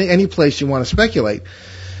Moscow, any place you want to speculate?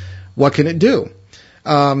 What can it do?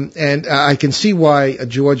 And I can see why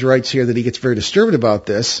George writes here that he gets very disturbed about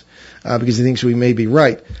this because he thinks we may be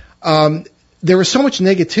right. There is so much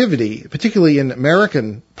negativity, particularly in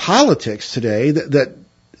American politics today, that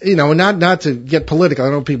not to get political. I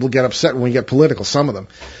know people get upset when we get political, some of them.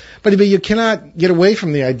 But you cannot get away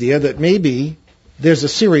from the idea that maybe there's a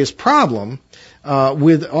serious problem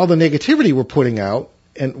with all the negativity we're putting out,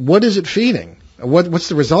 and what is it feeding? What's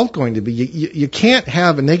the result going to be? You can't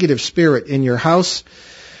have a negative spirit in your house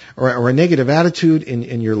or a negative attitude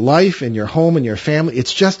in your life, in your home, in your family.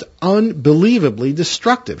 It's just unbelievably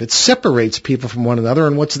destructive. It separates people from one another,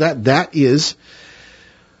 and what's that? That is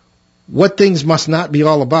what things must not be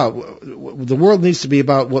all about. The world needs to be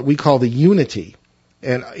about what we call the unity.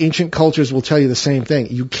 And ancient cultures will tell you the same thing.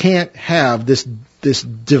 You can't have this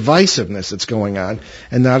divisiveness that's going on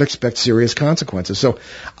and not expect serious consequences. So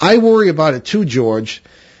I worry about it too, George.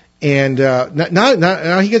 And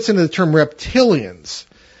now he gets into the term reptilians.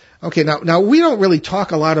 Okay, now we don't really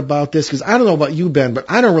talk a lot about this because I don't know about you, Ben, but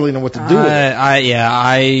I don't really know what to do with it.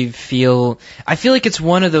 I feel like it's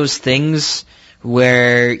one of those things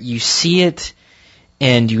where you see it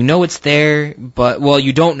and you know it's there, but, well,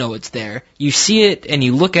 you don't know it's there. You see it, and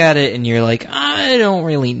you look at it, and you're like, I don't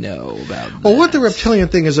really know about that. Well, what the reptilian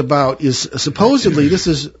thing is about is supposedly this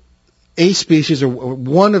is a species or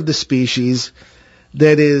one of the species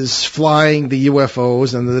that is flying the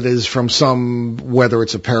UFOs and that is from some, whether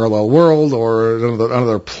it's a parallel world or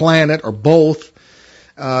another planet or both,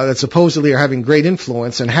 that supposedly are having great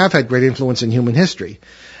influence and have had great influence in human history.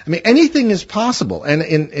 I mean, anything is possible. And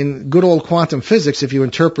in good old quantum physics, if you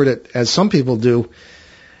interpret it as some people do,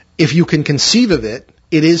 if you can conceive of it,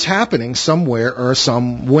 it is happening somewhere or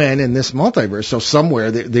when in this multiverse. So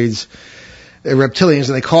somewhere there's reptilians,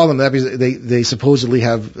 and they call them that because they supposedly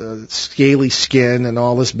have scaly skin and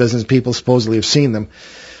all this business. People supposedly have seen them.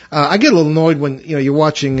 I get a little annoyed when you're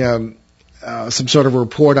watching some sort of a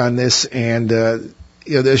report on this, and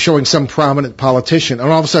they're showing some prominent politician,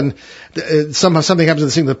 and all of a sudden something happens to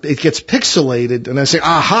the thing that it gets pixelated, and I say,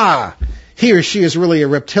 aha, he or she is really a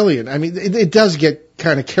reptilian. I mean, it does get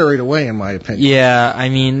kind of carried away, in my opinion. Yeah, I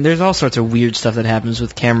mean, there's all sorts of weird stuff that happens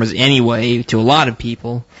with cameras anyway to a lot of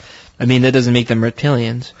people. I mean, that doesn't make them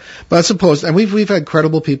reptilians. But I suppose, and we've had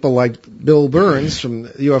credible people like Bill Burns from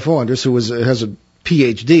UFO Hunters, who has a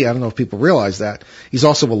PhD. I don't know if people realize that. He's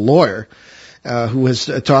also a lawyer who has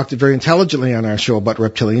talked very intelligently on our show about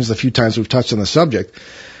reptilians the few times we've touched on the subject.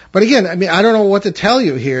 But again, I mean, I don't know what to tell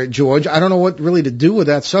you here, George. I don't know what really to do with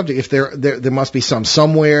that subject. If there must be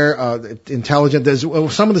somewhere intelligent. There's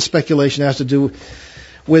some of the speculation has to do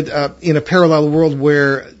with in a parallel world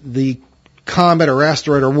where the comet or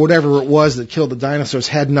asteroid or whatever it was that killed the dinosaurs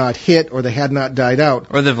had not hit, or they had not died out.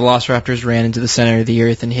 Or the velociraptors ran into the center of the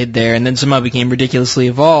earth and hid there, and then somehow became ridiculously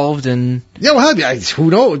evolved, and... Yeah, well, who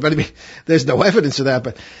knows? But I mean, there's no evidence of that.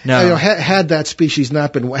 But no. Had that species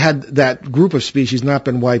not been, had that group of species not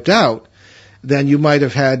been wiped out, then you might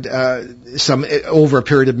have had some, over a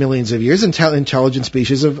period of millions of years, intelligent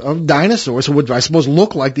species of dinosaurs who would, I suppose,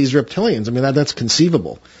 look like these reptilians. I mean, that's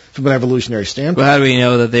conceivable from an evolutionary standpoint. But how do we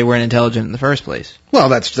know that they weren't intelligent in the first place? Well,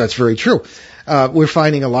 that's very true. We're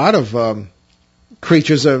finding a lot of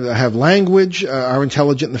creatures that have language are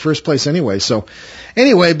intelligent in the first place anyway. So,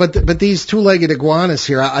 anyway, but these two-legged iguanas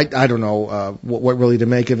here, I don't know what really to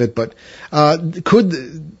make of it. But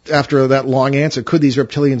after that long answer, could these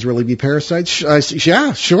reptilians really be parasites?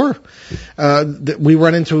 Yeah, sure. We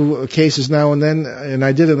run into cases now and then, and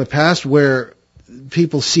I did in the past, where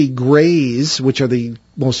people see greys, which are the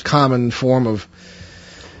most common form of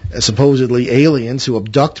supposedly aliens who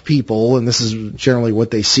abduct people, and this is generally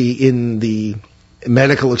what they see in the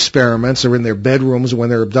medical experiments or in their bedrooms when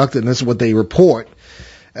they're abducted, and this is what they report,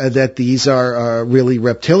 that these are really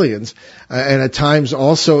reptilians. And at times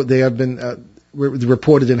also they have been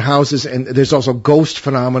reported in houses, and there's also ghost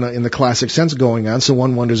phenomena in the classic sense going on, so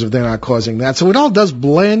one wonders if they're not causing that. So it all does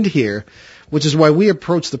blend here, which is why we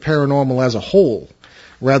approach the paranormal as a whole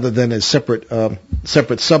rather than as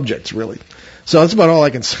separate subjects, really. So that's about all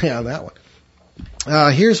I can say on that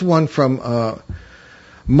one. Here's one from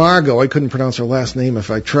Margot. I couldn't pronounce her last name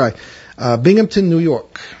if I tried. Binghamton, New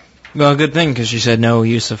York. Well, good thing, because she said no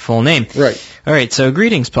use of full name. Right. All right, so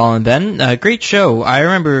greetings, Paul and Ben. Great show. I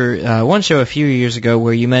remember one show a few years ago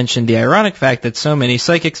where you mentioned the ironic fact that so many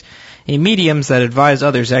psychics and mediums that advise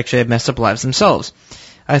others actually have messed up lives themselves.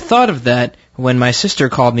 I thought of that when my sister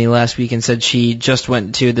called me last week and said she just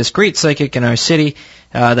went to this great psychic in our city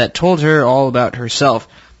that told her all about herself.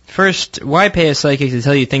 First, why pay a psychic to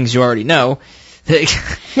tell you things you already know?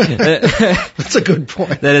 That's a good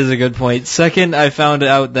point. That is a good point. Second, I found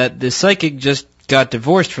out that the psychic just got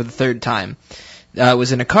divorced for the third time.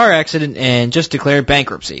 Was in a car accident and just declared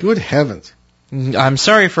bankruptcy. Good heavens. I'm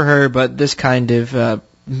sorry for her, but this kind of...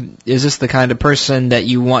 is this the kind of person that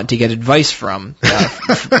you want to get advice from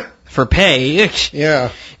for pay?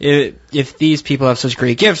 Yeah. If these people have such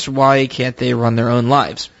great gifts, why can't they run their own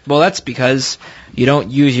lives? Well, that's because you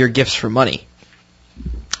don't use your gifts for money.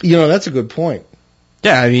 That's a good point.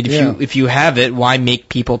 Yeah, I mean, if you have it, why make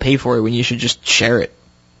people pay for it when you should just share it?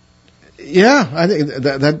 Yeah, I think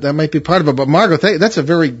that might be part of it. But Margot, that's a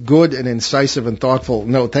very good and incisive and thoughtful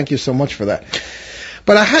note. Thank you so much for that.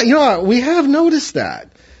 But we have noticed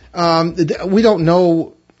that. We don't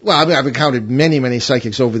know. Well, I mean, I've encountered many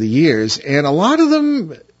psychics over the years, and a lot of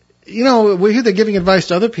them, we hear they're giving advice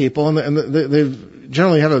to other people, and they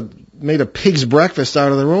generally made a pig's breakfast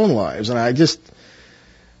out of their own lives, and I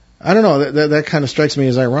don't know. That kind of strikes me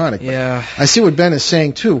as ironic. Yeah. I see what Ben is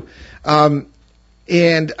saying too,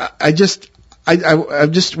 and I just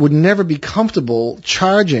would never be comfortable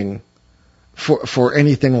charging for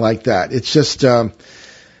anything like that. It's just I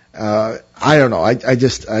don't know. I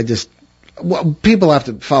just people have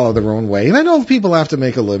to follow their own way, and I know people have to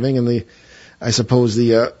make a living, and I suppose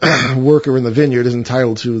the worker in the vineyard is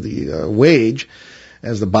entitled to the wage,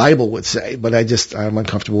 as the Bible would say, but I'm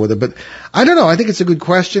uncomfortable with it. But I don't know. I think it's a good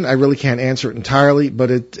question. I really can't answer it entirely,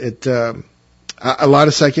 but a lot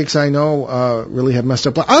of psychics I know really have messed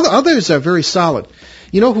up. Others are very solid.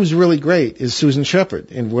 You know who's really great is Susan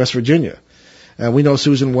Shepard in West Virginia. We know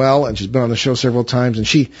Susan well, and she's been on the show several times, and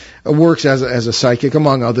she works as a psychic,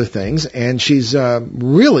 among other things, and she's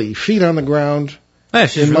really feet on the ground, Yeah,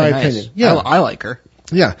 she's in really my nice. opinion. Yeah. I like her.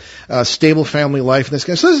 Yeah, stable family life and this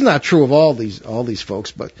kind. So this is not true of all these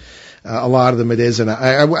folks, but a lot of them it is. And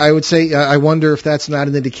I would say I wonder if that's not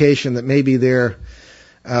an indication that maybe they're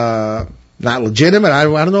not legitimate. I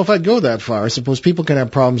don't know if I'd go that far. I suppose people can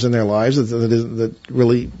have problems in their lives that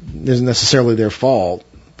really isn't necessarily their fault.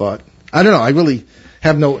 But I don't know. I really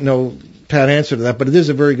have no pat answer to that. But it is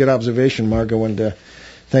a very good observation, Margot, and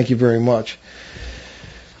thank you very much.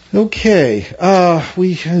 Okay,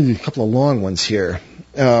 we had a couple of long ones here.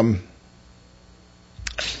 Maybe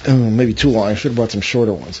too long. I should have brought some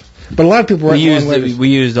shorter ones. But a lot of people write long letters. We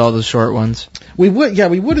used all the short ones. We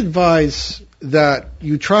would advise that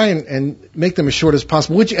you try and make them as short as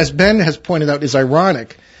possible, which, as Ben has pointed out, is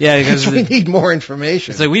ironic. Yeah, because we need more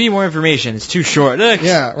information. It's like, we need more information. It's too short.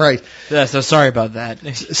 Yeah, right. Yeah, so sorry about that.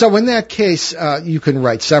 So in that case, you can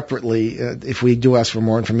write separately if we do ask for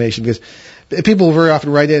more information, because people will very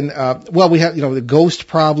often write in, we have, the ghost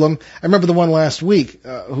problem. I remember the one last week,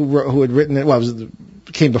 who had written it,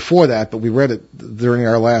 it came before that, but we read it during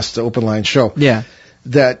our last open line show. Yeah.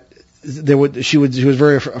 That she was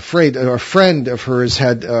very afraid. A friend of hers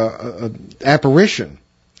had an apparition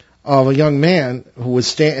of a young man who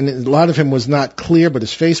was and a lot of him was not clear, but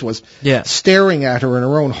his face was staring at her in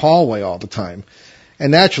her own hallway all the time.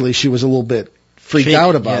 And naturally, she was a little bit freaked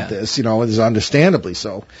out about this, it is understandably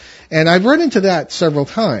so. And I've run into that several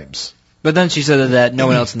times. But then she said that no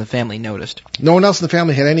one else in the family noticed. No one else in the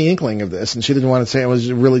family had any inkling of this, and she didn't want to say I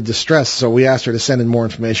was really distressed, so we asked her to send in more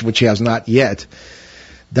information, which she has not yet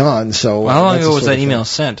done. So how long ago was that email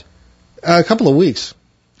sent? A couple of weeks.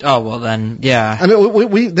 Oh, well then, yeah. I mean,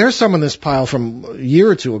 we there's some in this pile from a year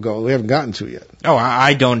or two ago we haven't gotten to yet. Oh,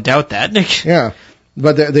 I don't doubt that. Yeah,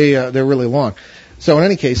 but they're really long. So in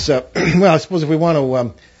any case, I suppose if we want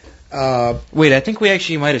to... Wait, I think we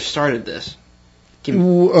actually might have started this.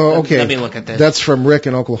 Okay. Let me look at this. That's from Rick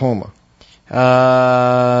in Oklahoma.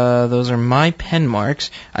 Those are my pen marks.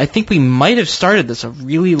 I think we might have started this a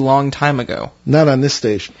really long time ago. Not on this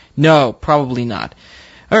station. No, probably not.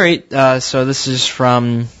 All right, so this is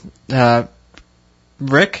from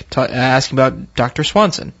Rick asking about Dr.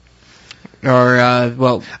 Swanson. Or,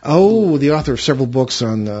 the author of several books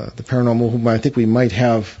on the paranormal, whom I think we might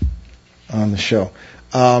have on the show.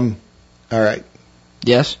 All right.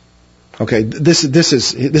 Yes? Okay, this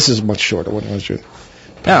is much shorter. What was your...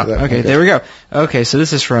 Oh, okay, there we go. Okay, so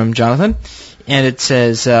this is from Jonathan, and it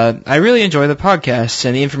says, I really enjoy the podcast,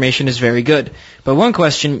 and the information is very good. But one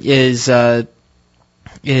question is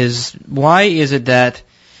why is it that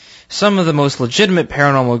some of the most legitimate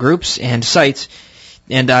paranormal groups and sites,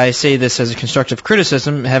 and I say this as a constructive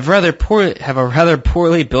criticism, have a rather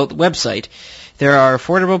poorly built website? There are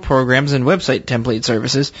affordable programs and website template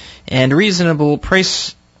services, and reasonably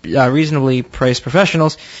priced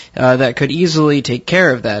professionals that could easily take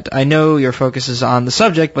care of that. I know your focus is on the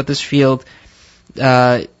subject, but this is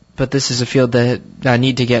a field that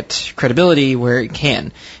need to get credibility where it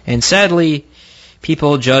can. And sadly,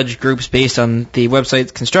 people judge groups based on the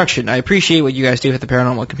website's construction. I appreciate what you guys do for the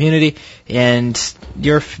paranormal community, and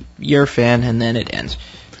you're a fan, and then it ends.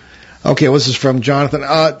 Okay, well, this is from Jonathan.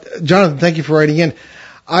 Jonathan, thank you for writing in.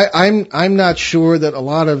 I'm not sure that a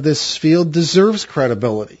lot of this field deserves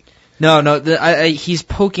credibility. No, he's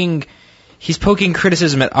poking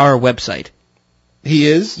criticism at our website. He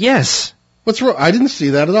is? Yes. What's wrong? I didn't see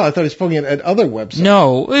that at all. I thought he was poking it at other websites.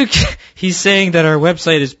 No, he's saying that our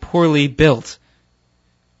website is poorly built.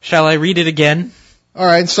 Shall I read it again? All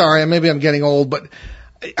right, sorry, maybe I'm getting old, but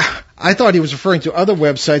I thought he was referring to other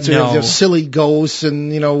websites. No. There's silly ghosts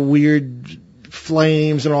and, weird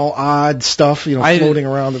flames and all odd stuff, floating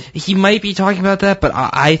around. He might be talking about that, but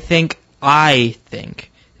I think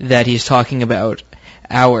that he's talking about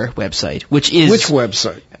our website, which is... Which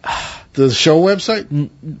website? The show website?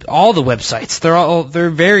 All the websites. They're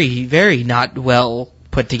very, very not well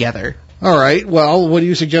put together. All right, well, what do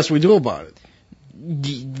you suggest we do about it?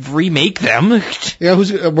 Remake them. Yeah,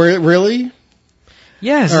 really?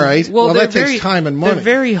 Yes. All right. Well, that takes time and money. They're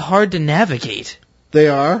very hard to navigate. They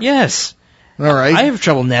are? Yes. All right. I have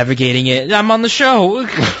trouble navigating it. I'm on the show.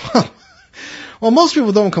 Well, most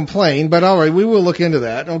people don't complain, but all right, we will look into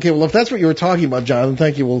that. Okay, well, if that's what you were talking about, Jonathan,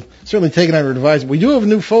 thank you. We'll certainly take it under advisement. We do have a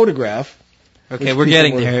new photograph Okay, which we're people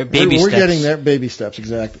getting were- there. Baby we're steps. getting there. Baby steps,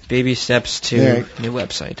 exactly. Baby steps to Yeah. new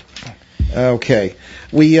website. Okay.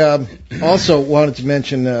 We also wanted to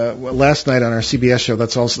mention last night on our CBS show,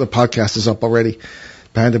 that's also, the podcast is up already,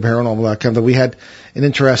 BehindTheParanormal.com, that we had an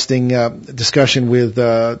interesting discussion with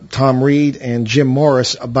Tom Reed and Jim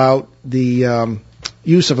Morris about the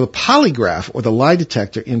use of the polygraph or the lie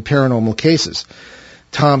detector in paranormal cases.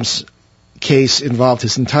 Tom's case involved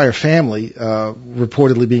his entire family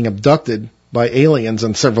reportedly being abducted by aliens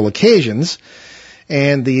on several occasions,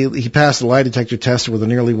 and he passed the lie detector test with a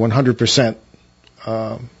nearly 100%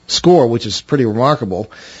 score, which is pretty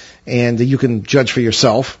remarkable. And you can judge for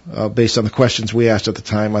yourself based on the questions we asked at the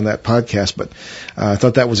time on that podcast. But I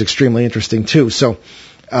thought that was extremely interesting too. So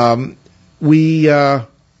we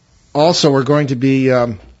also are going to be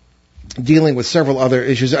dealing with several other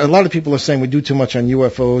issues. A lot of people are saying we do too much on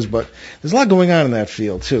UFOs, but there's a lot going on in that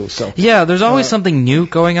field too. So Yeah, there's always something new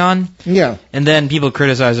going on, yeah. and then people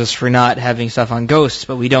criticize us for not having stuff on ghosts,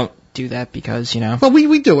 but we don't do that because, Well,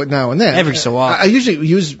 we do it now and then. Every so often. I usually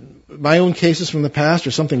use my own cases from the past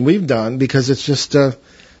or something we've done because it's just there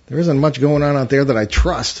isn't much going on out there that I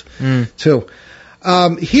trust too.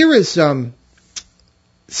 Here is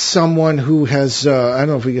someone who has I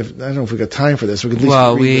don't know if we got time for this. We could at least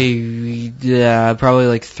Well, read probably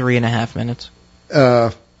like 3.5 minutes.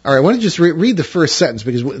 all right, why don't you just read the first sentence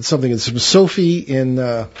because it's something that's from Sophie in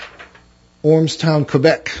Ormstown,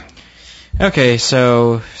 Quebec. Okay,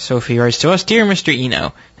 so Sophie writes to us, Dear Mr.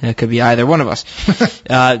 Eno. It could be either one of us.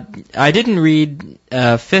 I didn't read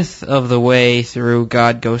a fifth of the way through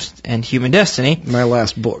God, Ghost, and Human Destiny My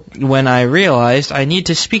last book. when I realized I need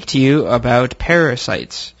to speak to you about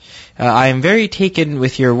parasites. I am very taken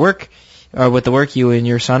with your work, with the work you and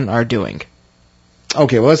your son are doing.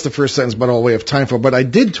 Okay, well, that's the first sentence, but all we have time for. But I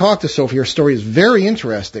did talk to Sophie. Her story is very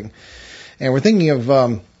interesting, and we're thinking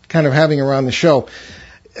of kind of having her on the show.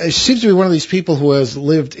 She seems to be one of these people who has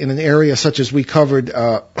lived in an area such as we covered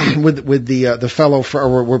with the fellow,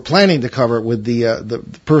 or we're planning to cover with the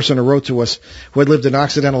person who wrote to us who had lived in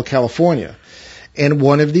Occidental California. And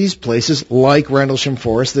one of these places, like Rendlesham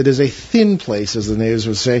Forest, that is a thin place, as the natives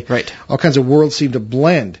would say. Right. All kinds of worlds seem to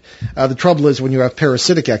blend. The trouble is when you have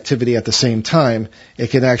parasitic activity at the same time, it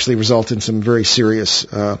can actually result in some very serious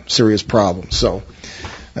problems. So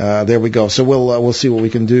there we go. So we'll see what we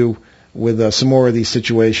can do with some more of these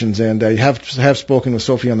situations. And I have spoken with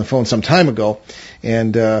Sophie on the phone some time ago,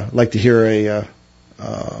 and like to hear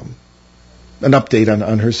an update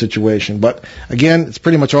on her situation. But again, it's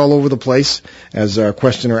pretty much all over the place, as our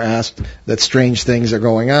questioner asked, that strange things are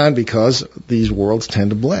going on because these worlds tend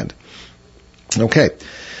to blend. Okay.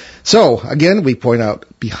 So, again, we point out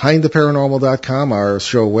BehindTheParanormal.com, our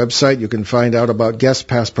show website. You can find out about guests,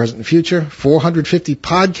 past, present, and future. 450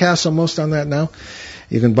 podcasts almost on that now.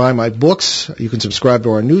 You can buy my books. You can subscribe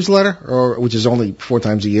to our newsletter, which is only 4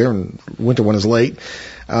 times a year, and winter one is late.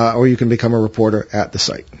 Or you can become a reporter at the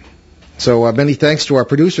site. So many thanks to our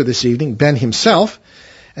producer this evening, Ben himself.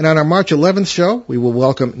 And on our March 11th show, we will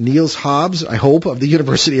welcome Niels Hobbs, I hope, of the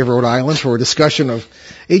University of Rhode Island for a discussion of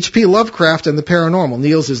H.P. Lovecraft and the paranormal.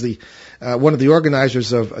 Niels is the one of the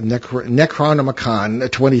organizers of Necronomicon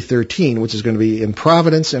 2013, which is going to be in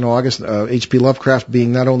Providence in August. H.P. Lovecraft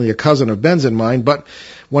being not only a cousin of Ben's and mine, but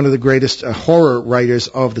one of the greatest horror writers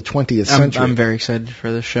of the 20th century. I'm very excited for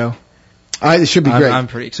this show. It should be great. I'm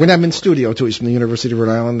pretty excited. When I'm in studio, too. He's from the University of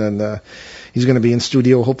Rhode Island, and he's going to be in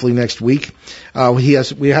studio hopefully next week.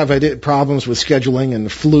 We have had problems with scheduling and the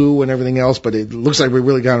flu and everything else, but it looks like we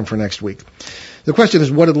really got him for next week. The question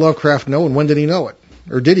is, what did Lovecraft know, and when did he know it?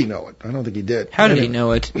 Or did he know it? I don't think he did. How did he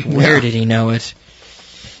know it? Where did he know it?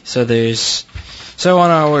 So on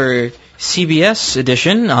our CBS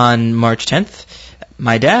edition on March 10th,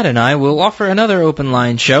 my dad and I will offer another open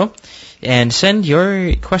line show. And send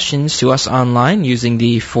your questions to us online using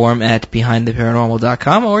the form at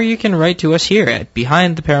BehindTheParanormal.com, or you can write to us here at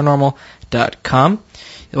BehindTheParanormal.com.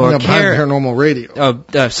 Or Behind the Paranormal Radio.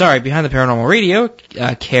 Behind the Paranormal Radio,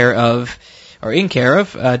 in care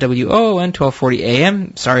of WOON 1240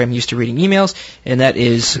 AM. Sorry, I'm used to reading emails. And that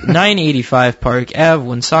is 985 Park Ave,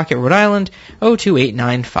 Woonsocket, Rhode Island,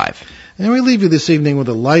 02895. And we leave you this evening with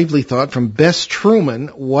a lively thought from Bess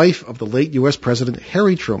Truman, wife of the late U.S. President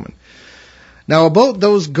Harry Truman. Now, about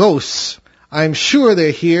those ghosts, I'm sure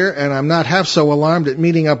they're here, and I'm not half so alarmed at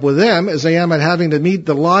meeting up with them as I am at having to meet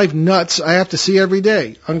the live nuts I have to see every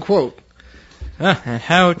day, unquote.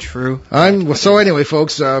 How true. So anyway,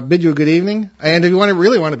 folks, bid you a good evening. And if you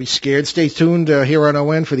really want to be scared, stay tuned here on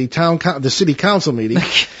ON for the city council meeting.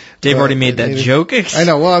 Dave already made that joke. I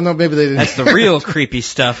know. Well, no, maybe they didn't. That's the real creepy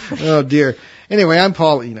stuff. Oh, dear. Anyway, I'm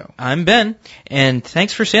Paul Eno. I'm Ben, and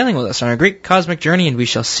thanks for sailing with us on our great cosmic journey, and we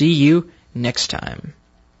shall see you next time.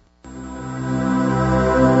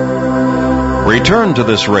 Return to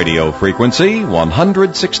this radio frequency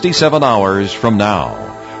 167 hours from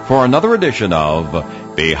now for another edition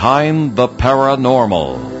of Behind the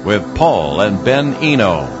Paranormal with Paul and Ben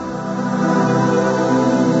Eno.